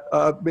 that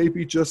may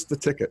be just the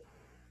ticket.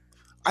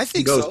 I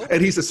think so.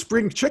 And he's a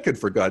spring chicken,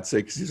 for God's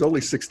sake, because he's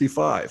only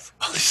 65.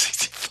 Only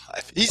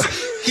 65.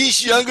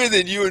 He's younger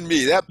than you and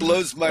me. That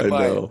blows my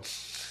mind. Know.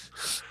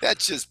 That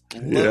just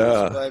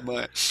blows my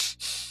mind.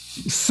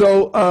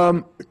 So,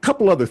 a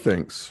couple other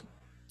things.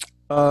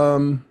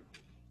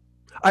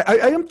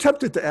 I am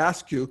tempted to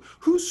ask you,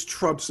 who's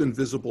Trump's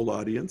invisible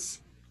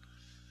audience?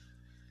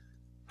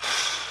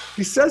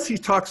 He says he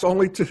talks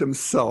only to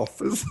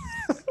himself. What's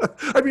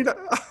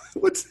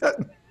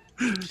that?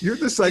 You're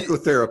the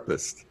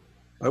psychotherapist.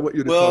 I want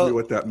you to tell me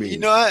what that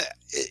means.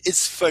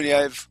 It's funny.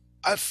 I've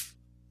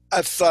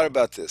thought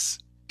about this.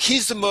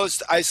 He's the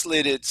most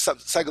isolated,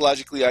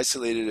 psychologically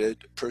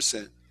isolated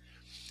person,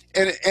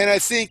 and I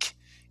think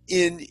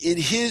in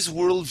his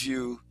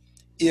worldview,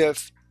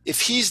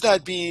 if he's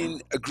not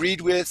being agreed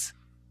with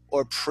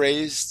or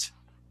praised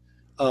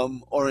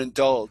or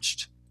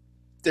indulged,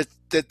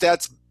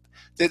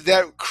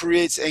 that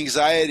creates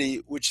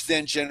anxiety, which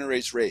then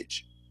generates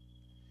rage.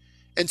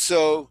 And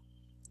so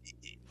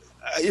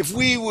if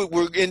we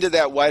were into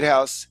that White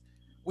House,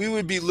 we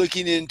would be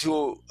looking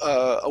into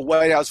a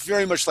White House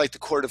very much like the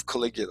court of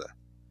Caligula.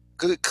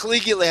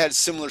 Caligula had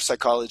similar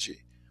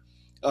psychology.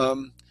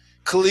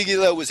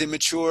 Caligula was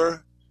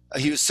immature.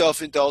 He was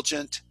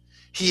self-indulgent.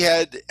 He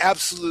had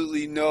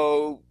absolutely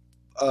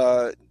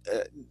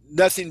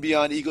nothing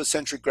beyond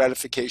egocentric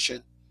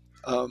gratification.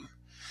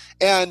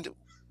 And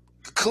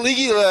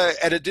Caligula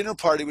at a dinner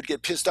party would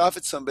get pissed off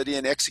at somebody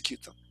and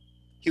execute them.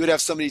 He would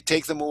have somebody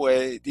take them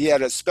away. He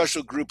had a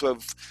special group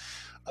of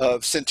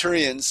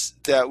centurions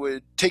that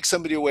would take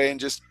somebody away and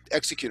just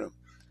execute them.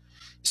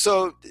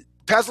 So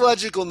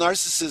pathological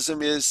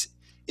narcissism is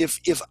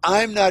if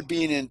I'm not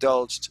being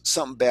indulged,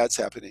 something bad's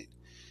happening.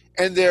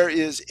 And there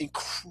is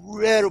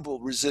incredible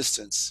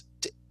resistance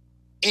to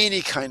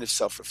any kind of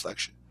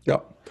self-reflection. Yeah.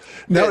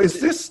 Now, is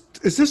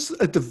this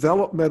a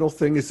developmental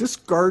thing? Is this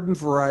garden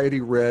variety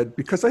red?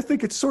 Because I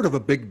think it's sort of a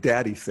big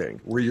daddy thing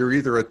where you're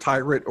either a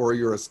tyrant or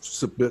you're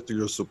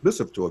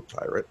submissive to a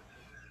tyrant.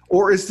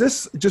 Or is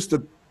this just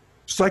a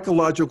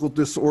psychological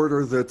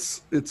disorder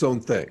that's its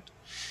own thing?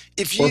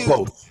 Or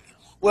both?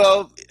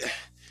 Well,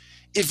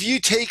 if you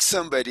take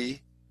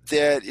somebody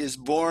that is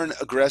born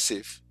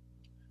aggressive,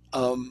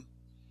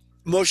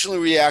 emotionally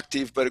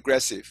reactive but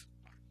aggressive,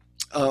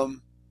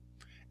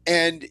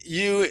 and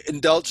you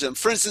indulge them.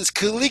 For instance,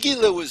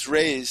 Caligula was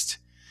raised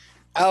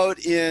out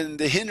in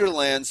the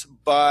hinterlands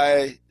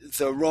by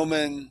the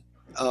Roman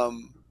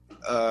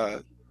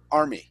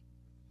army.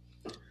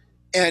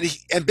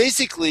 And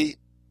basically,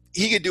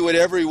 he could do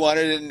whatever he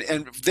wanted,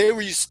 and they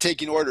were used to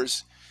taking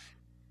orders.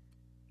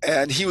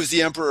 And he was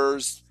the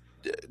emperor's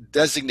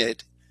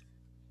designate.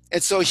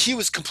 And so he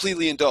was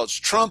completely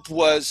indulged. Trump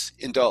was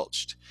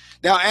indulged.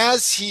 Now,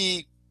 as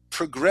he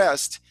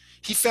progressed,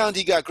 he found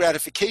he got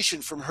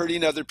gratification from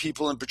hurting other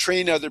people and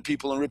betraying other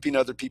people and ripping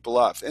other people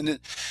off. And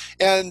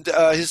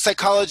his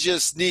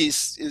psychologist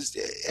niece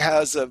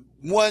has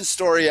one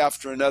story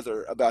after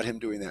another about him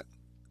doing that.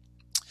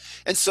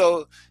 And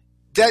so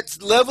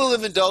that level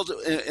of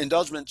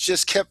indulgence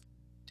just kept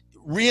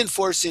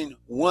reinforcing,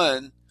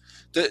 one,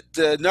 the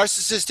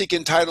narcissistic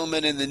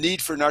entitlement and the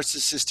need for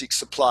narcissistic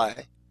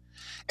supply.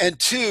 And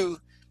two,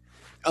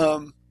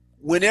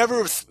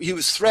 whenever he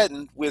was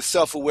threatened with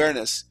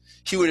self-awareness,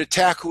 he would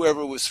attack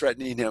whoever was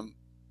threatening him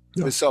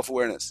with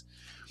self-awareness.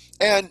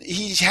 And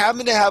he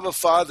happened to have a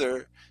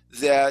father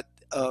that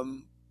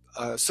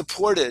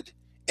supported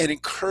and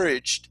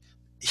encouraged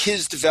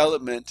his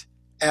development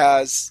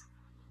as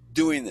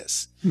doing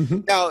this.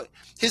 Mm-hmm. Now,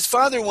 his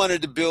father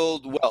wanted to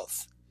build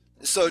wealth.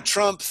 So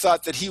Trump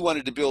thought that he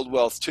wanted to build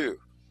wealth too.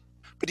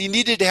 But he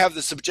needed to have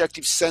the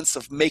subjective sense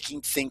of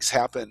making things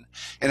happen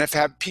and have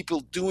had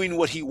people doing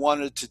what he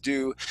wanted to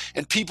do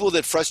and people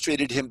that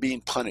frustrated him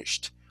being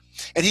punished.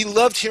 And he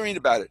loved hearing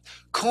about it.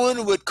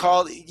 Cohen would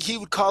call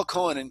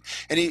Cohen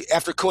and he,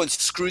 after Cohen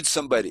screwed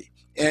somebody,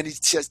 and he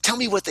says, tell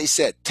me what they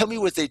said. Tell me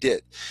what they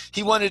did.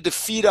 He wanted to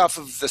feed off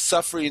of the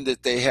suffering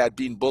that they had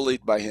being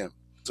bullied by him.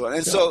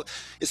 So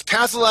it's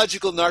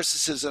pathological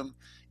narcissism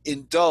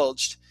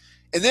indulged.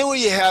 And then what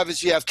you have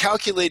is you have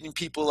calculating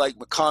people like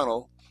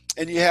McConnell,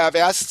 and you have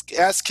ass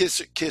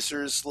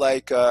kissers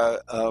like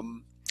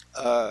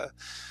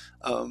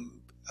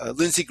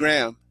Lindsey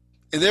Graham.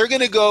 And they're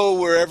going to go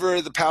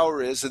wherever the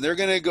power is, and they're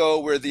going to go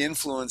where the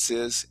influence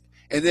is.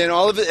 And then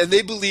all of it, and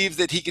they believe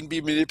that he can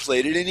be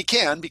manipulated, and he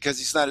can because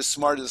he's not as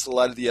smart as a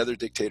lot of the other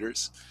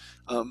dictators.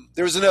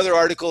 There was another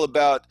article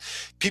about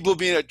people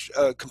being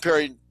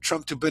comparing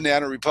Trump to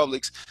banana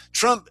republics.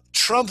 Trump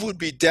would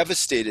be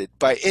devastated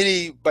by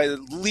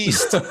the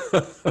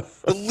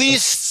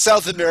least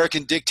South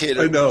American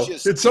dictator. I know.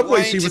 In some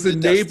ways, he was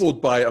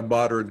enabled by a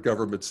modern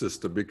government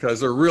system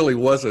because there really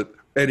wasn't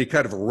any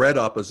kind of red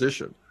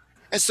opposition.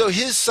 And so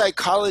his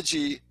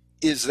psychology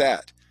is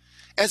that.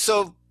 And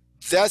so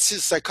that's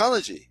his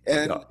psychology.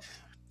 And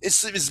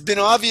it's been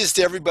obvious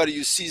to everybody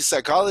who sees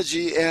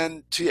psychology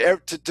and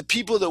to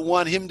people that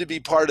want him to be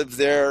part of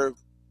their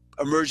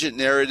emergent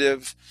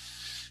narrative,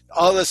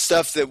 all the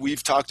stuff that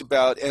we've talked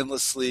about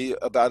endlessly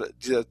about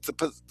the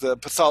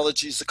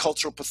pathologies, the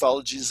cultural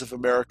pathologies of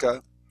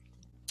America.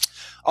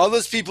 All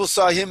those people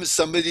saw him as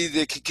somebody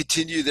that could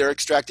continue their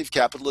extractive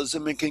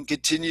capitalism and can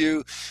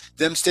continue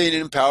them staying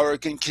in power,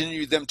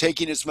 continue them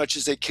taking as much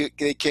as they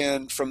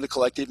can from the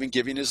collective and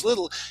giving as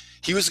little.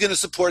 He was going to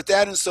support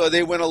that, and so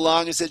they went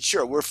along and said,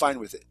 sure, we're fine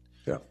with it.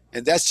 Yeah.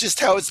 And that's just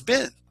how it's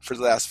been for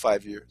the last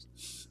 5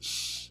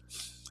 years.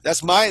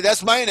 That's my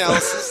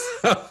analysis,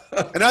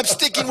 and I'm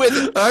sticking with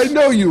it. I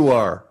know you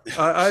are.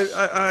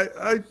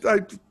 I'm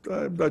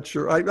not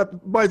sure.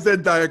 My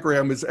Venn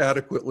diagram is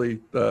adequately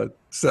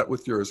set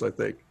with yours, I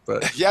think.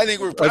 But yeah, I think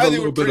we're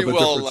pretty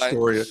well aligned.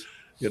 Story,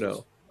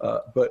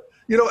 but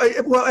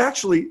well,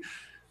 actually,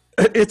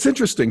 it's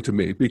interesting to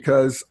me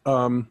because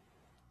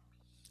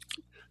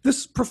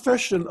this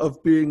profession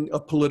of being a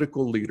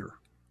political leader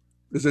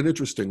is an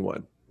interesting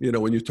one.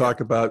 When you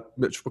talk about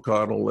Mitch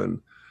McConnell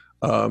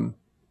and.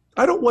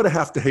 I don't want to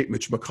have to hate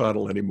Mitch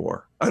McConnell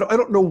anymore. I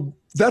don't know.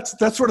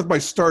 That's sort of my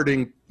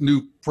starting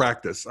new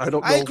practice. I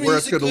don't know where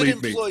it's going to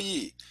lead me.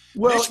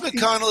 Well, Mitch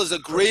McConnell is a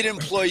great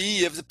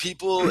employee of the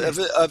people of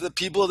the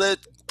people that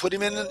put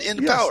him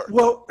in power.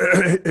 Well,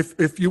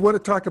 if you want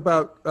to talk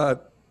about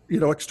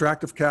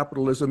extractive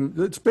capitalism.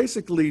 It's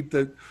basically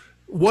the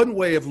one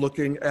way of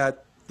looking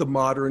at the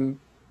modern,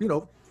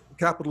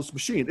 capitalist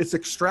machine. It's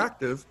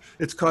extractive.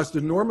 It's caused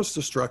enormous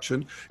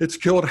destruction. It's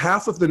killed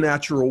half of the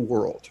natural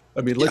world.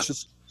 I mean, let's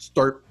just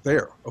start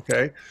there,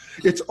 okay?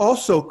 It's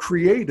also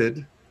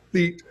created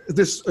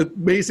this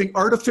amazing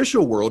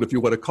artificial world, if you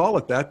want to call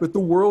it that, but the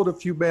world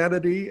of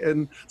humanity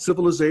and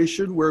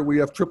civilization where we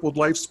have tripled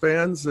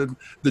lifespans and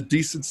the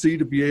decency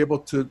to be able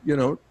to,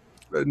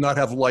 not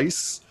have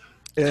lice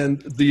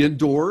and the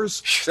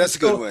indoors. That's a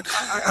good one.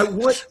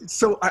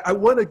 I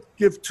want to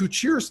give two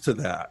cheers to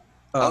that.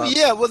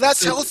 Well,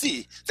 that's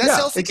healthy. That's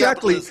healthy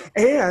exactly. capitalism.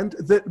 And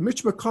that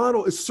Mitch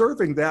McConnell is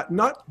serving that,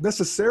 not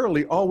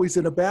necessarily always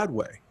in a bad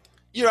way.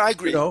 Yeah, I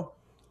agree.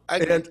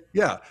 And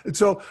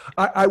so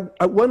I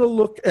want to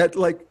look at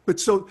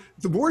so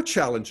the more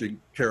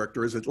challenging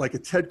character is like a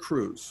Ted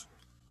Cruz.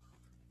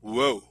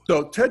 Whoa.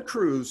 So Ted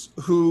Cruz,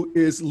 who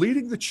is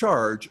leading the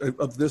charge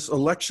of this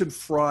election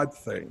fraud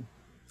thing,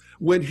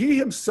 when he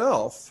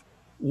himself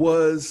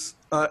was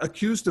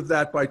accused of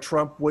that by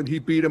Trump when he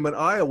beat him in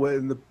Iowa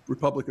in the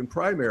Republican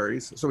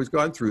primaries, so he's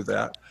gone through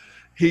that.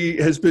 He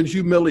has been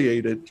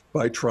humiliated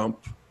by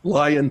Trump,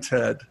 Lion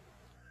Ted.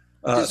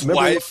 His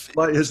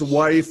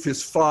wife,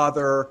 his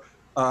father,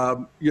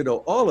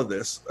 all of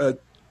this.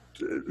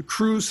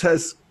 Cruz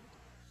has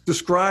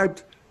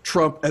described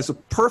Trump as a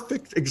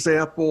perfect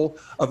example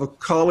of a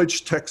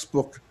college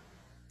textbook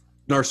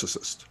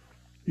narcissist.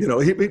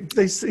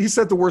 He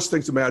said the worst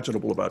things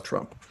imaginable about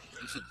Trump.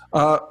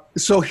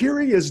 So here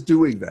he is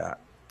doing that.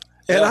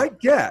 And I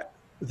get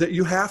that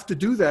you have to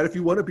do that if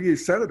you want to be a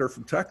senator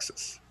from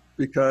Texas,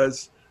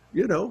 because,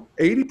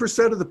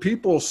 80% of the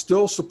people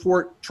still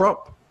support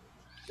Trump.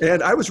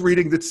 And I was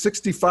reading that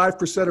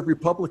 65% of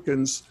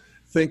Republicans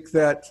think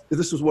that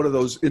this was one of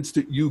those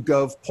instant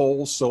YouGov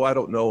polls, so I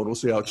don't know, and we'll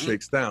see how it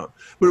shakes down.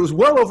 But it was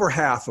well over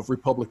half of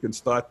Republicans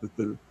thought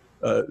that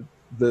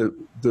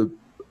the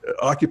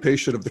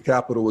occupation of the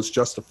Capitol was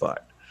justified.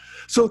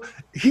 So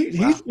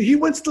he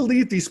wants to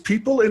lead these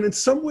people, and in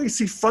some ways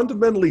he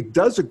fundamentally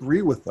does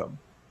agree with them.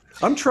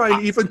 I'm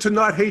trying even to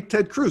not hate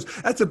Ted Cruz.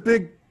 That's a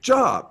big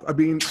job. I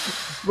mean,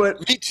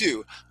 but me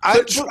too.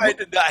 I'm trying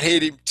to not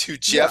hate him too,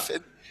 Jeff. Yeah.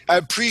 And I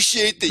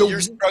appreciate that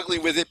you're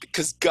struggling with it,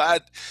 because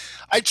God,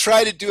 I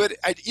try to do it.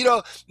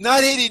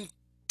 Not hating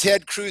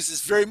Ted Cruz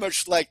is very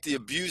much like the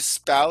abused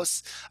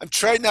spouse. I'm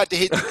trying not to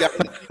hate the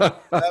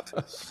guy.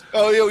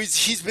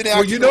 He's been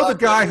acting. Well, the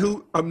guy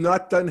who I'm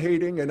not done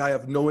hating, and I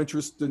have no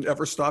interest in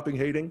ever stopping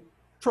hating?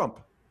 Trump.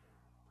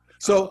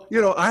 So,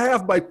 I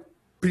have my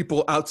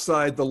people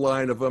outside the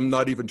line of I'm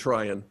not even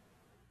trying.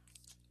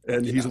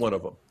 And he's one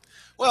of them.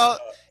 Well,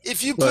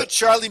 if you put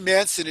Charlie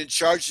Manson in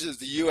charge of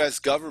the U.S.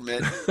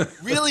 government,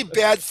 really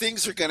bad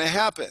things are going to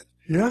happen.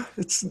 Yeah,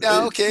 it's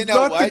not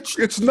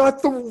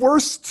the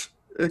worst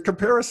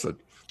comparison.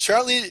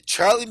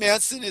 Charlie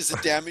Manson is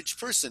a damaged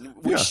person.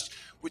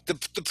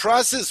 The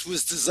process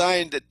was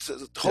designed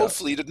to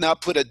hopefully to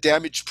not put a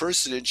damaged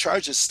person in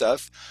charge of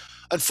stuff.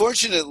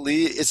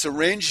 Unfortunately, it's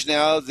arranged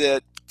now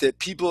that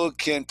people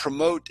can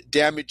promote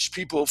damaged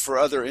people for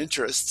other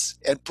interests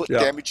and put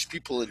damaged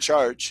people in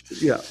charge.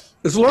 Yeah.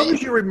 As long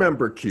as you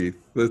remember, Keith,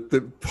 that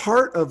the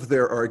part of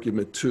their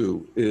argument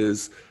too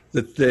is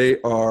that they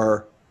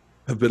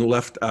have been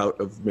left out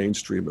of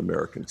mainstream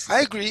Americans.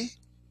 I agree.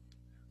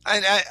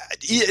 It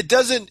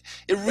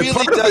really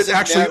part doesn't of it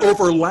actually matter.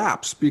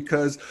 Overlaps,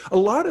 because a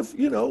lot of,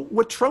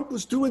 what Trump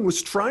was doing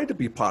was trying to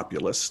be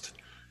populist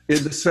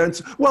in the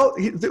sense,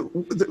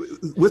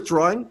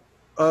 withdrawing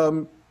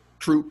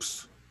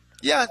troops.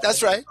 Yeah,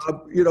 that's right.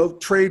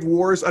 Trade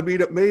wars. I mean,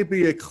 it may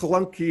be a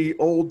clunky,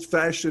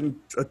 old-fashioned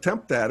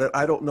attempt at it.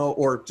 I don't know,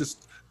 or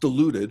just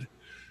diluted.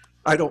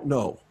 I don't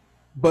know.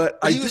 But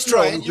he was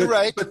trying. You're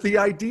right. But the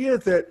idea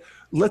that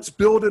let's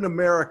build in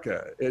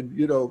America, and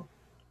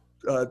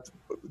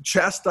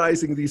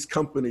chastising these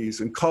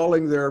companies and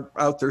calling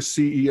out their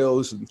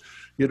CEOs, and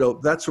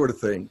that sort of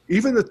thing.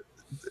 Even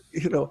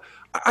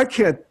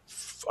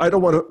I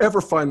don't want to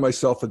ever find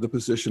myself in the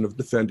position of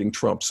defending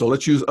Trump. So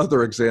let's use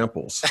other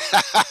examples.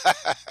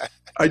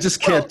 I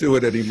just can't do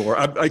it anymore.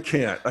 I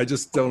can't. I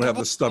just don't have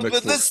the stomach.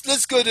 But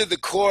let's go to the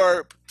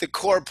core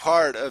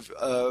part of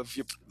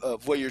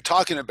what you're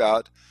talking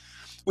about,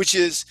 which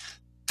is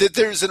that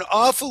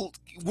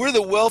we're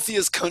the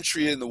wealthiest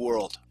country in the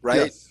world,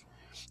 right? Yes.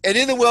 And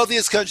in the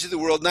wealthiest country in the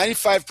world,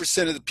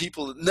 95% of the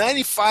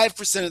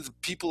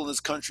people in this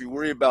country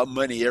worry about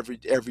money every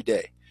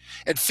day.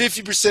 And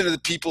 50% of the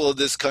people of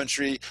this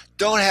country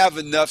don't have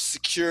enough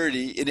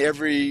security in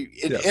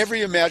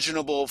every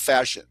imaginable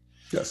fashion.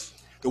 Yes.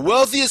 The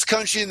wealthiest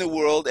country in the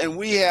world, and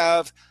we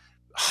have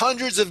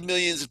hundreds of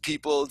millions of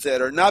people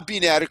that are not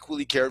being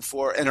adequately cared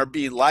for and are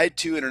being lied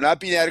to and are not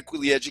being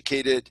adequately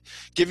educated,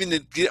 given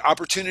the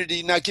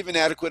opportunity, not given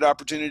adequate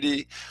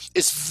opportunity.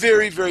 It's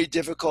very, very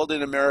difficult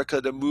in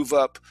America to move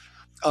up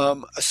a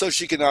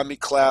socioeconomic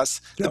class.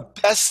 Yeah.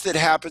 The best that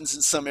happens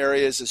in some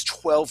areas is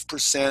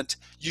 12%.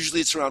 Usually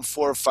it's around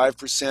 4 or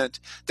 5%.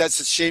 That's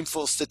a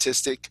shameful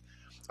statistic.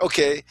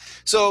 Okay,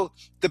 so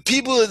the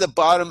people at the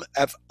bottom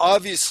have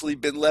obviously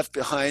been left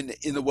behind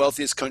in the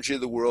wealthiest country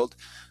of the world.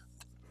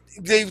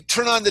 They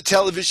turn on the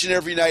television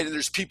every night and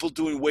there's people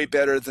doing way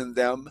better than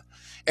them,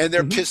 and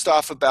they're pissed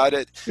off about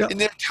it. Yeah. And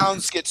their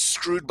towns get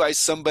screwed by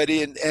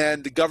somebody,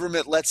 and the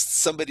government lets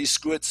somebody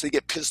screw it, so they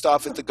get pissed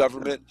off at the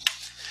government.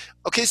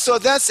 Okay, so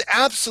that's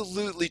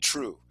absolutely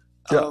true.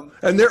 Yeah.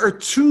 And there are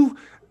two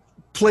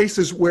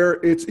places where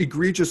it's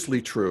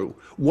egregiously true.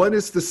 One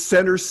is the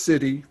center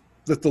city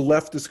that the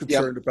left is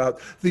concerned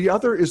about. The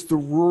other is the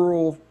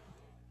rural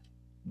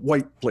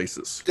white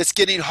places. That's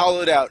getting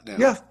hollowed out now.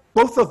 Yeah,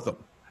 both of them.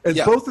 And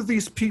both of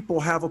these people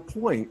have a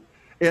point.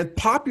 And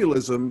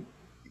populism,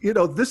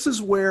 this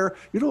is where,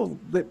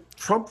 that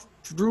Trump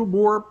drew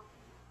more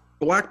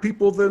black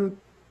people than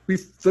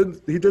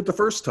he did the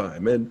first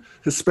time, and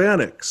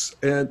Hispanics.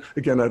 And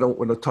again, I don't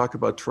want to talk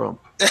about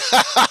Trump.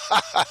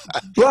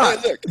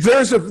 But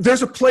there's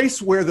a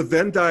place where the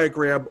Venn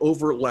diagram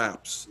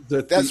overlaps.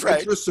 That's right.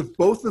 Interests of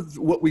both of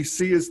what we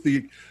see as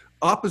the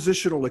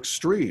oppositional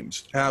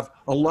extremes have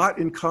a lot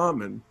in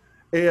common.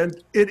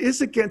 And it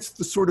is against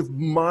the sort of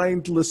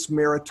mindless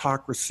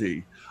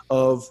meritocracy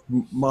of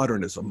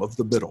modernism, of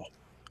the middle.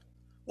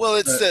 Well,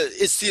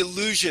 it's the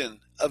illusion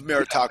of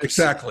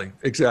meritocracy.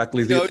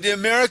 Exactly. The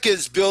America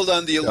is built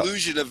on the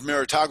illusion of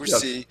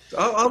meritocracy.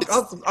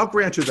 Yes. I'll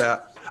grant you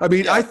that. I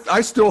mean,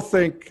 I still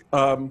think,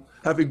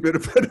 having been a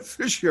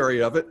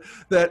beneficiary of it,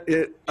 that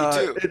it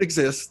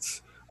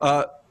exists,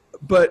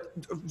 but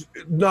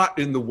not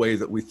in the way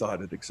that we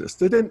thought it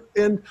existed.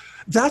 And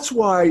that's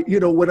why,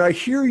 when I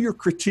hear your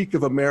critique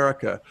of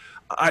America,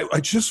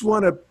 I just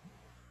want to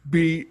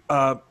be,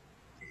 I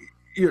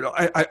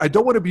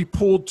don't want to be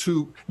pulled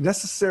to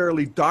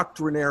necessarily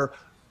doctrinaire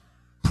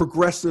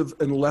progressive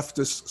and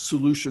leftist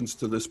solutions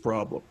to this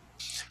problem.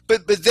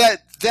 But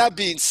that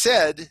being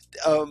said,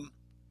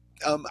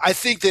 I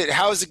think that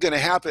how is it going to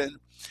happen?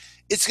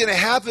 It's going to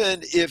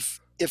happen if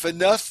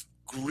enough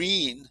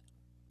green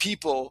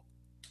people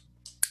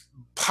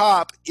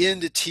pop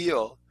into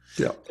teal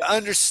to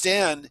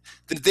understand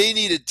that they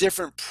need a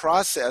different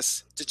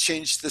process to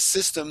change the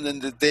system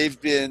than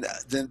they've been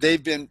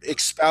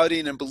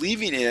espouting and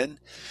believing in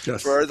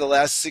for the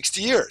last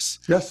 60 years.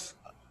 Yes.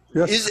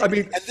 And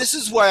this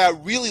is why I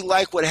really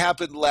like what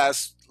happened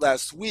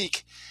last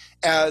week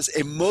as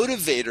a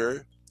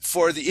motivator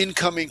for the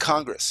incoming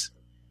Congress.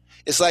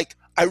 It's like,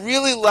 I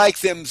really like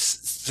them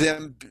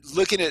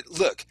looking at,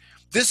 look,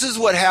 this is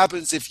what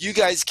happens if you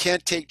guys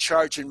can't take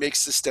charge and make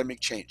systemic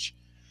change.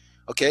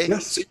 Okay?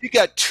 Yes. So you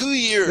got 2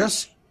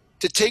 years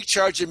to take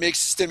charge and make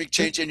systemic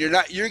change, and you're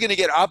going to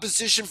get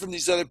opposition from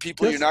these other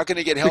people. You're not going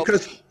to get help.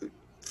 Because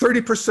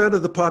 30%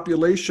 of the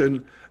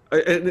population and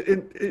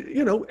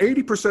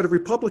 80% of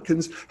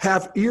Republicans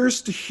have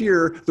ears to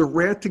hear the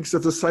rantings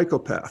of the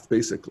psychopath,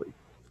 basically.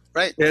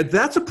 Right. And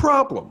that's a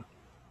problem.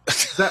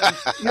 That's a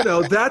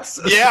problem. That's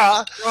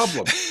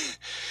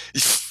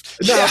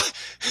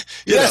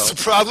a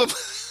problem.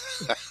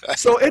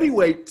 So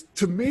anyway,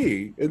 to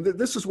me, and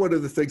this is one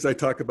of the things I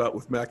talk about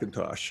with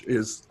McIntosh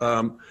is,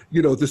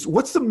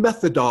 what's the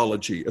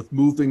methodology of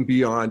moving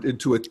beyond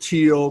into a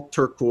teal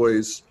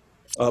turquoise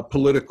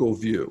political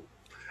view?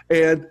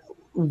 And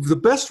the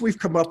best we've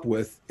come up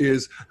with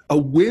is a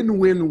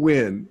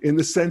win-win-win in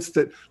the sense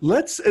that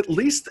let's, at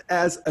least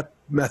as a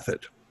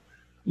method,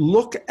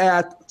 look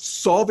at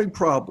solving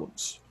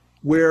problems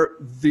where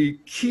the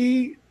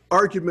key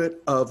argument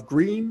of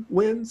green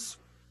wins,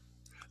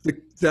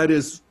 that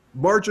is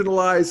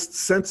marginalized,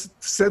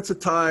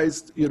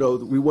 sensitized,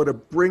 we want to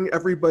bring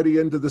everybody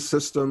into the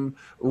system,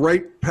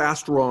 right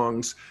past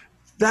wrongs,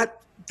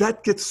 that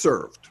gets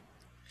served.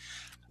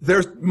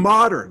 There's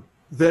modern,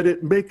 that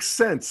it makes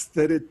sense,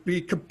 that it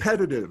be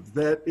competitive,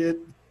 that it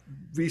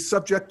be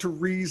subject to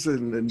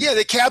reason. And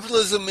that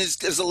capitalism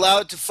is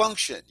allowed to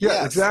function.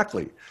 Yeah,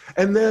 exactly.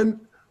 And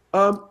then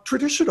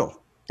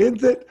traditional, in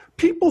that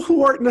people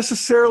who aren't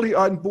necessarily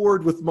on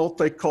board with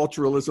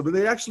multiculturalism, and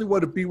they actually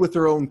want to be with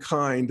their own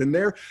kind, and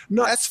they're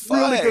not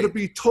really going to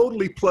be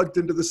totally plugged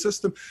into the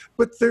system,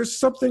 but there's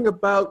something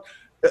about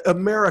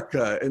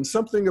America and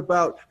something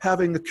about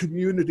having a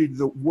community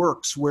that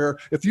works, where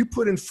if you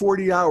put in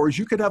 40 hours,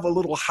 you could have a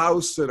little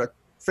house and a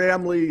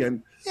family,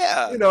 and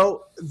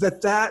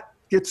that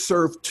gets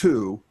served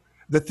too,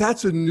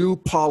 that's a new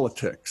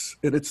politics,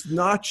 and it's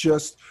not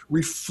just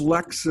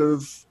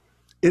reflexive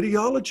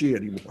ideology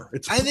anymore.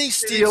 It's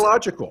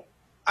ideological.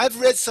 I've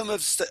read some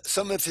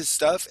of his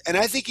stuff, and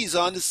I think he's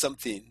onto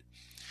something.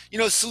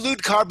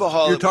 Salud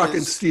Carbajal. You're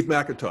talking Steve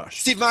McIntosh.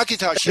 Steve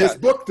McIntosh, His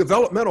book,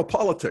 Developmental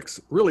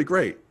Politics, really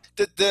great.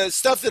 The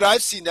stuff that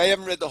I've seen, I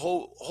haven't read the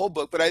whole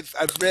book, but I've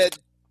read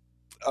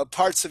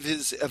parts of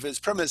his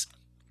premise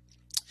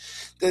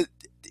that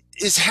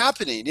is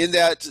happening in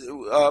that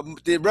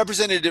the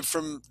representative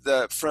from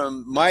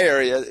my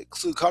area,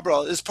 Salud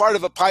Carbajal, is part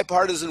of a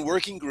bipartisan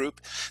working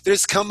group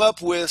that's come up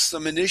with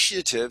some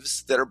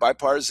initiatives that are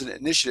bipartisan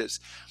initiatives.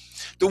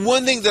 The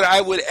one thing that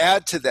I would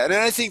add to that, and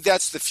I think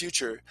that's the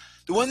future,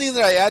 the one thing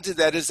that I add to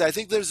that is I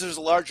think there's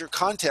a larger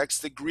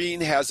context that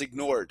Green has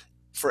ignored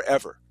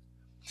forever.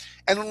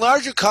 And the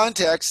larger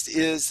context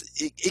is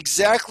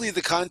exactly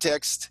the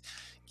context.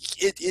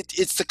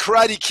 It's the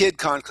Karate Kid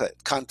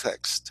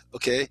context,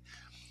 okay?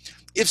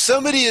 If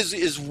somebody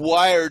is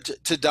wired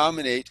to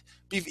dominate,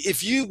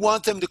 if you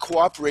want them to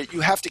cooperate,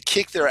 you have to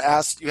kick their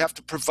ass. You have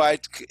to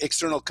provide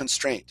external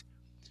constraint.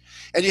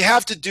 And you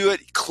have to do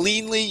it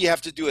cleanly, you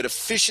have to do it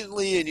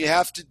efficiently, and you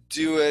have to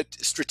do it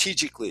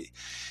strategically.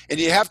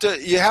 And you have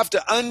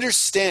to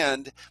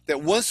understand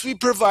that once we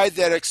provide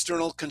that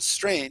external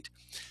constraint,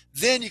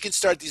 then you can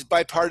start these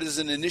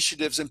bipartisan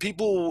initiatives, and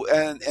people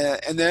and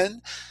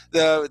then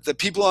the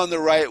people on the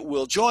right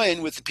will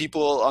join with the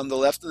people on the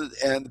left,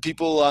 and the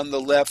people on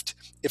the left,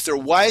 if they're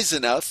wise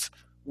enough,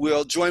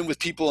 will join with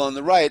people on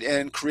the right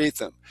and create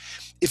them.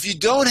 If you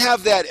don't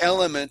have that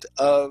element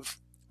of,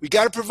 we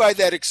got to provide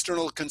that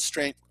external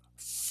constraint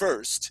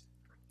first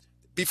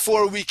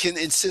before we can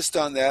insist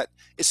on that,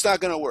 it's not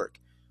going to work.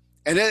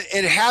 And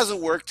it hasn't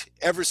worked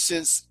ever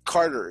since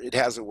Carter. It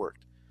hasn't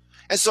worked.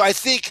 And so I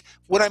think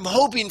what I'm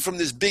hoping from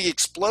this big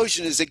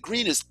explosion is that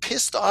Green is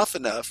pissed off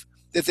enough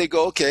that they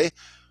go, okay,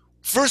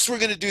 first we're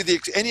going to do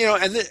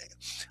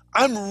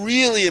I'm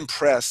really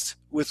impressed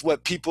with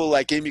what people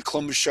like Amy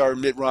Klobuchar,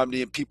 Mitt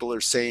Romney, and people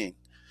are saying.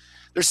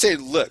 They're saying,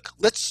 look,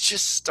 let's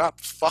just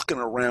stop fucking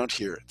around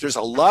here. There's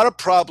a lot of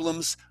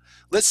problems.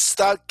 Let's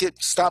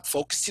stop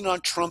focusing on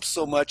Trump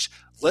so much.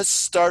 Let's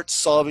start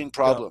solving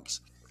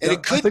problems. Yeah. And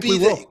it could be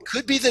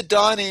the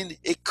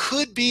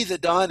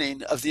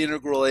dawning of the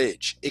integral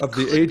age.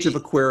 The age of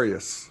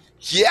Aquarius.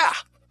 Yeah.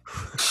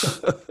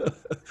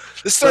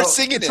 Let's start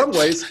singing it. In some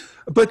ways,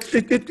 but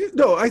I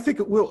think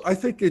it will. I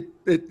think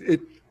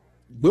it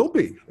will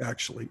be,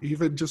 actually,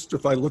 even just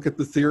if I look at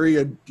the theory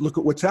and look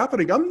at what's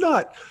happening. I'm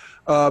not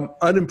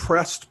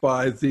unimpressed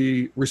by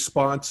the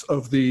response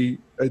of the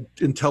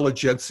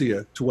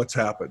intelligentsia to what's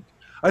happened.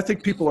 I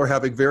think people are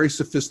having very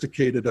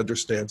sophisticated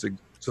understandings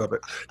of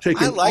it,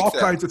 taking all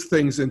kinds of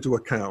things into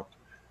account.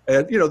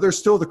 And, there's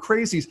still the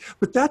crazies,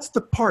 but that's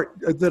the part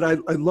that I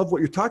love what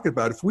you're talking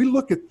about. If we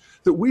look at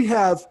that, we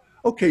have,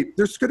 okay,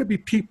 there's going to be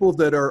people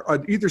that are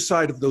on either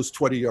side of those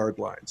 20-yard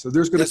lines. So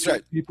there's going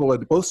to be people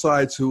on both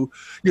sides who,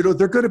 they're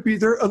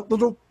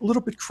a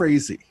little bit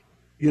crazy.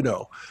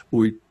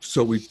 We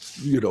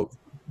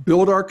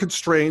build our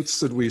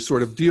constraints and we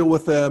sort of deal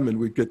with them and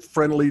we get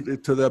friendly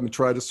to them and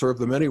try to serve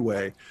them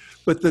anyway.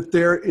 But that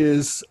there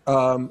is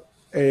a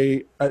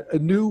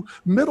new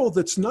middle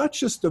that's not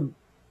just a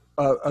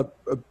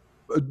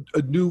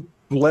new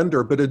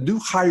blender, but a new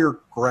higher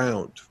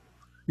ground.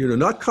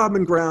 Not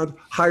common ground,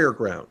 higher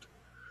ground,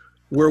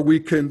 where we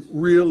can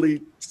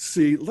really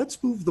see,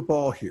 let's move the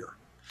ball here.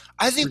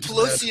 I think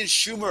Pelosi and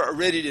Schumer are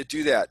ready to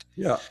do that.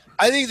 Yeah.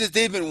 I think that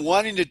they've been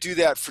wanting to do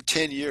that for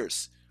 10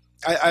 years.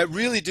 I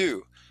really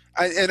do.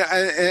 And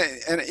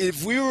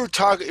if we were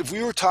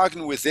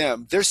talking with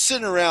them, they're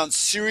sitting around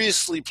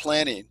seriously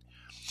planning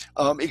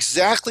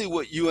exactly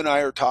what you and I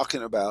are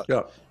talking about.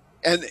 Yeah.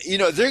 And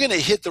they're going to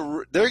hit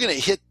the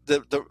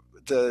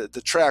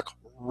track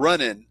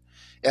running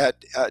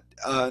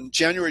on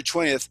January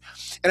 20th,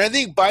 and I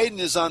think Biden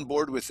is on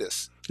board with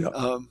this.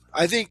 Yeah.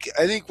 I think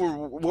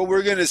what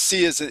we're going to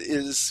see is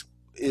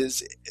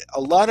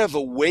a lot of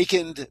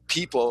awakened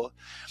people,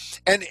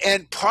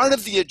 and part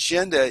of the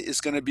agenda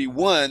is going to be,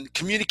 one,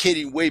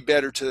 communicating way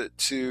better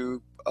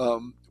to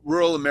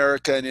rural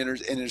America and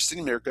inner city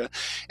America,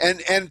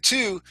 and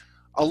two,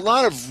 a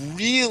lot of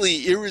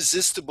really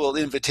irresistible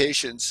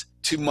invitations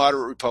to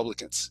moderate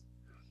Republicans.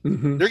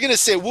 Mm-hmm. They're going to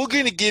say, we're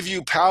going to give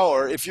you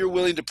power if you're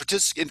willing to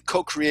participate and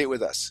co-create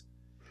with us.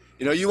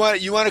 You want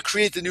to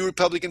create the new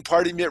Republican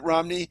Party, Mitt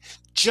Romney?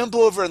 Jump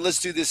over and let's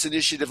do this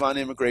initiative on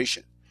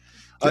immigration.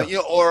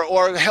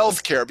 Or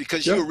health care,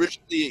 because you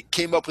originally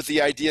came up with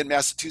the idea in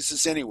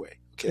Massachusetts anyway.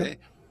 Okay.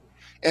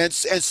 Yeah. And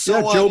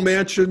so on. Joe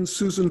Manchin,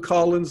 Susan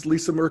Collins,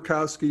 Lisa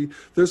Murkowski.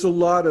 There's a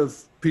lot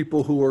of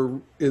people who are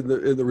in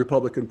the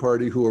Republican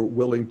Party who are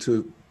willing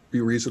to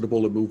be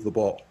reasonable and move the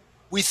ball.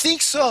 We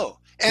think so.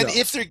 And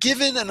if they're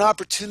given an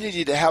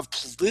opportunity to have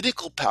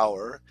political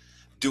power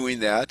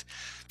doing that,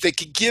 they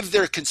could give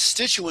their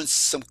constituents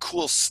some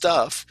cool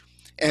stuff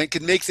and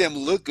can make them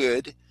look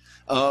good,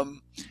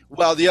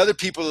 while the other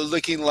people are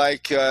looking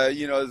like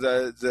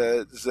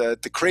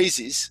the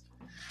crazies.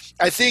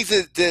 I think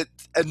that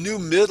a new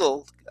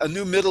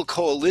middle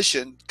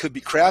coalition could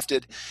be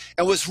crafted,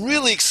 and what's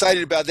really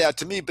excited about that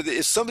to me. But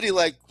if somebody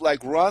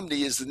like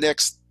Romney is the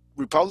next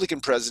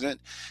Republican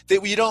president,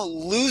 that we don't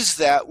lose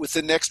that with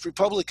the next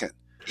Republican.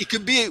 It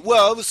could be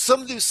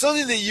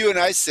something that you and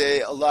I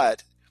say a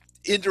lot,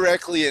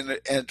 indirectly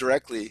and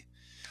directly,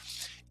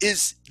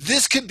 is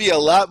this could be a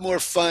lot more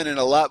fun and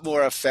a lot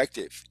more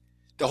effective.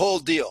 The whole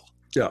deal.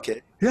 Yeah.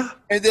 Okay. Yeah.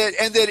 And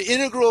that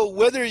integral,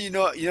 whether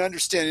you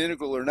understand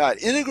integral or not,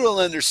 integral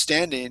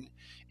understanding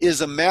is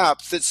a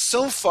map that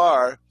so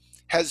far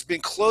has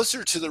been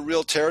closer to the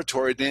real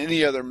territory than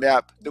any other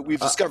map that we've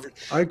discovered.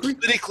 I agree.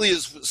 Politically,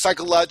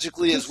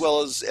 psychologically, as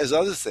well as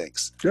other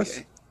things. Yes.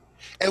 Okay?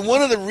 And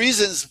one of the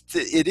reasons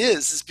that it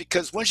is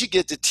because once you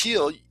get to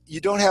teal, you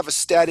don't have a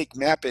static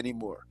map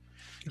anymore.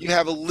 You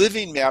have a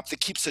living map that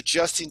keeps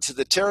adjusting to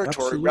the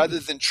territory Absolutely. rather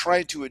than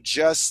trying to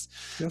adjust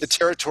the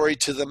territory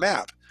to the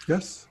map.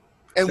 Yes.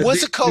 And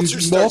once a culture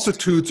these starts,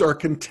 multitudes are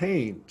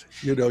contained.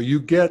 You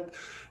get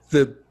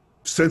the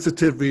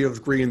sensitivity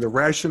of green, the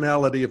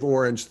rationality of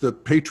orange, the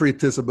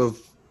patriotism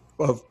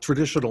of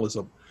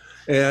traditionalism,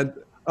 and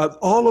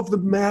all of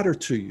them matter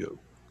to you.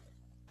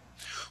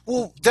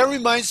 Well, that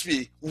reminds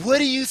me, what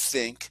do you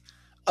think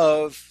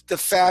of the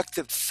fact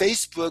that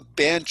Facebook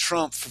banned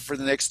Trump for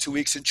the next 2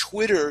 weeks and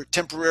Twitter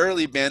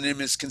temporarily banned him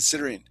is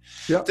considering?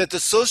 That the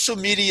social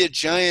media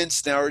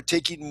giants now are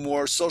taking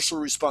more social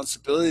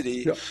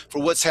responsibility for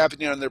what's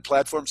happening on their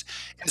platforms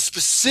and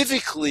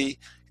specifically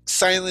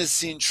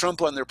silencing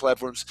Trump on their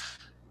platforms.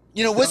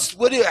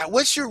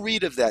 What's your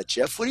read of that,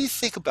 Jeff? What do you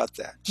think about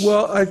that?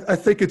 Well, I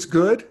think it's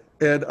good.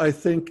 And I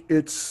think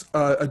it's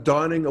a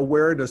dawning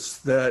awareness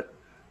that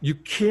you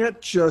can't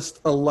just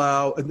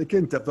allow, and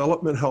again,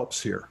 development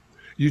helps here.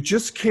 You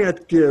just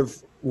can't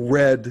give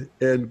red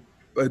and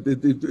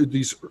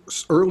these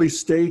early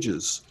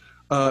stages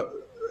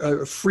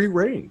free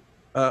reign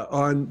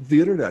on the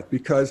internet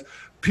because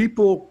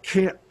people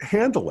can't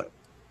handle it.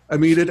 I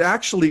mean, it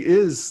actually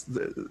is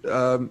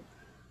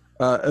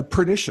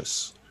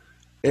pernicious.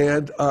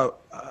 And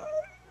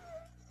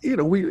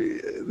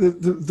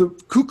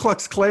the Ku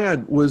Klux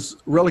Klan was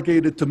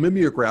relegated to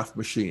mimeograph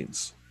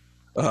machines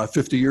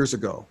 50 years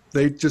ago.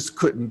 They just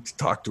couldn't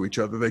talk to each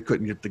other. They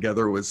couldn't get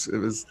together.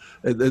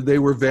 They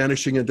were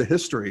vanishing into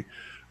history.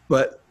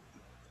 But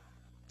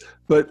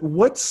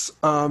what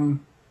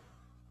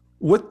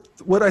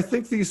I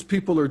think these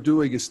people are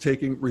doing is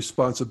taking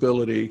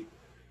responsibility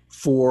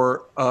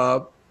for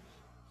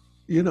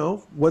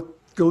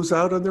what goes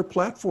out on their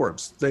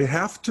platforms. They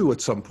have to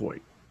at some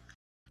point.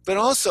 But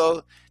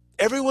also,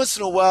 every once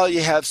in a while,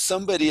 you have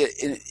somebody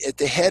at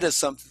the head of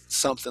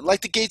something,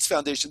 like the Gates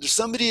Foundation. There's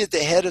somebody at the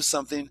head of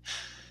something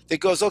that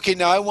goes, okay,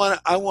 now I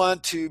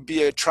want to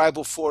be a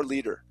tribal 4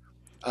 leader.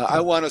 I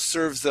want to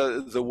serve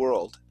the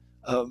world.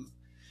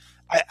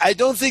 I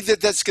don't think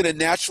that's going to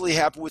naturally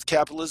happen with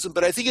capitalism,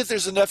 but I think if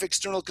there's enough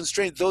external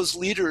constraint, those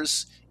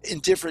leaders in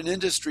different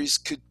industries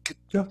could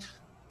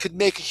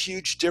make a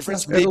huge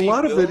difference. And a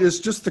lot of it is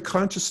just the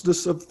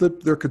consciousness of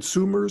their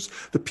consumers,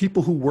 the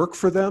people who work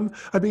for them.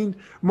 I mean,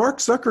 Mark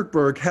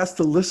Zuckerberg has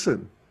to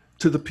listen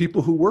to the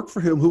people who work for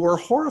him who are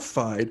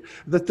horrified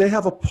that they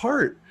have a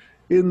part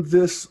in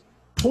this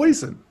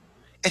poison.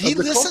 And he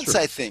listens, culture.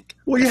 I think.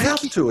 Well, you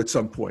have to at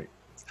some point.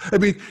 I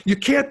mean, you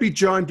can't be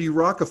John D.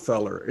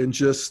 Rockefeller and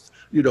just,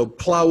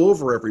 plow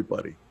over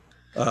everybody.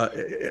 Not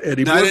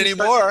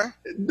anymore.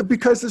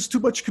 Because there's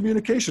too much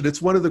communication.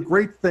 It's one of the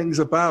great things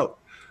about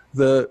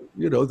this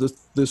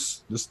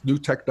new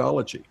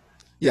technology.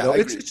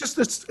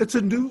 It's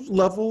a new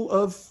level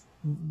of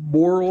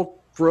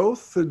moral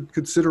growth and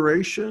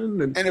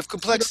consideration and of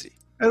complexity.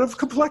 And of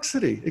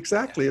complexity,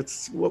 exactly.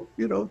 It's what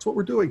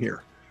we're doing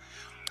here.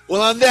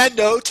 Well, on that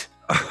note,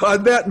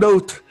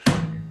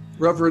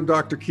 Reverend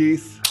Dr.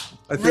 Keith,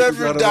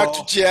 Reverend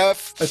Dr.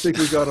 Jeff, I think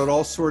we got it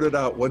all sorted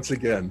out once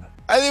again.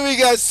 I think we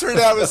got sorted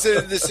out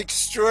in this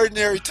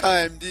extraordinary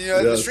time.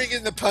 The Shrink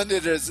and the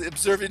Pundit is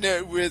observing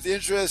it with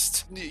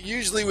interest,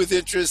 usually with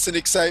interest and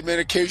excitement,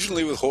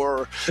 occasionally with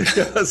horror.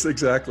 Yes,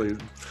 exactly.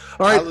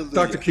 All right, Hallelujah.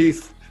 Dr.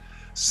 Keith.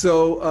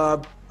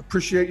 So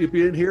appreciate you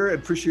being here and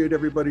appreciate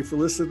everybody for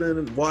listening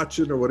and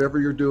watching or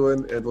whatever you're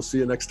doing. And we'll see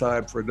you next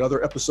time for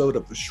another episode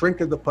of The Shrink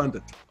and the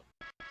Pundit.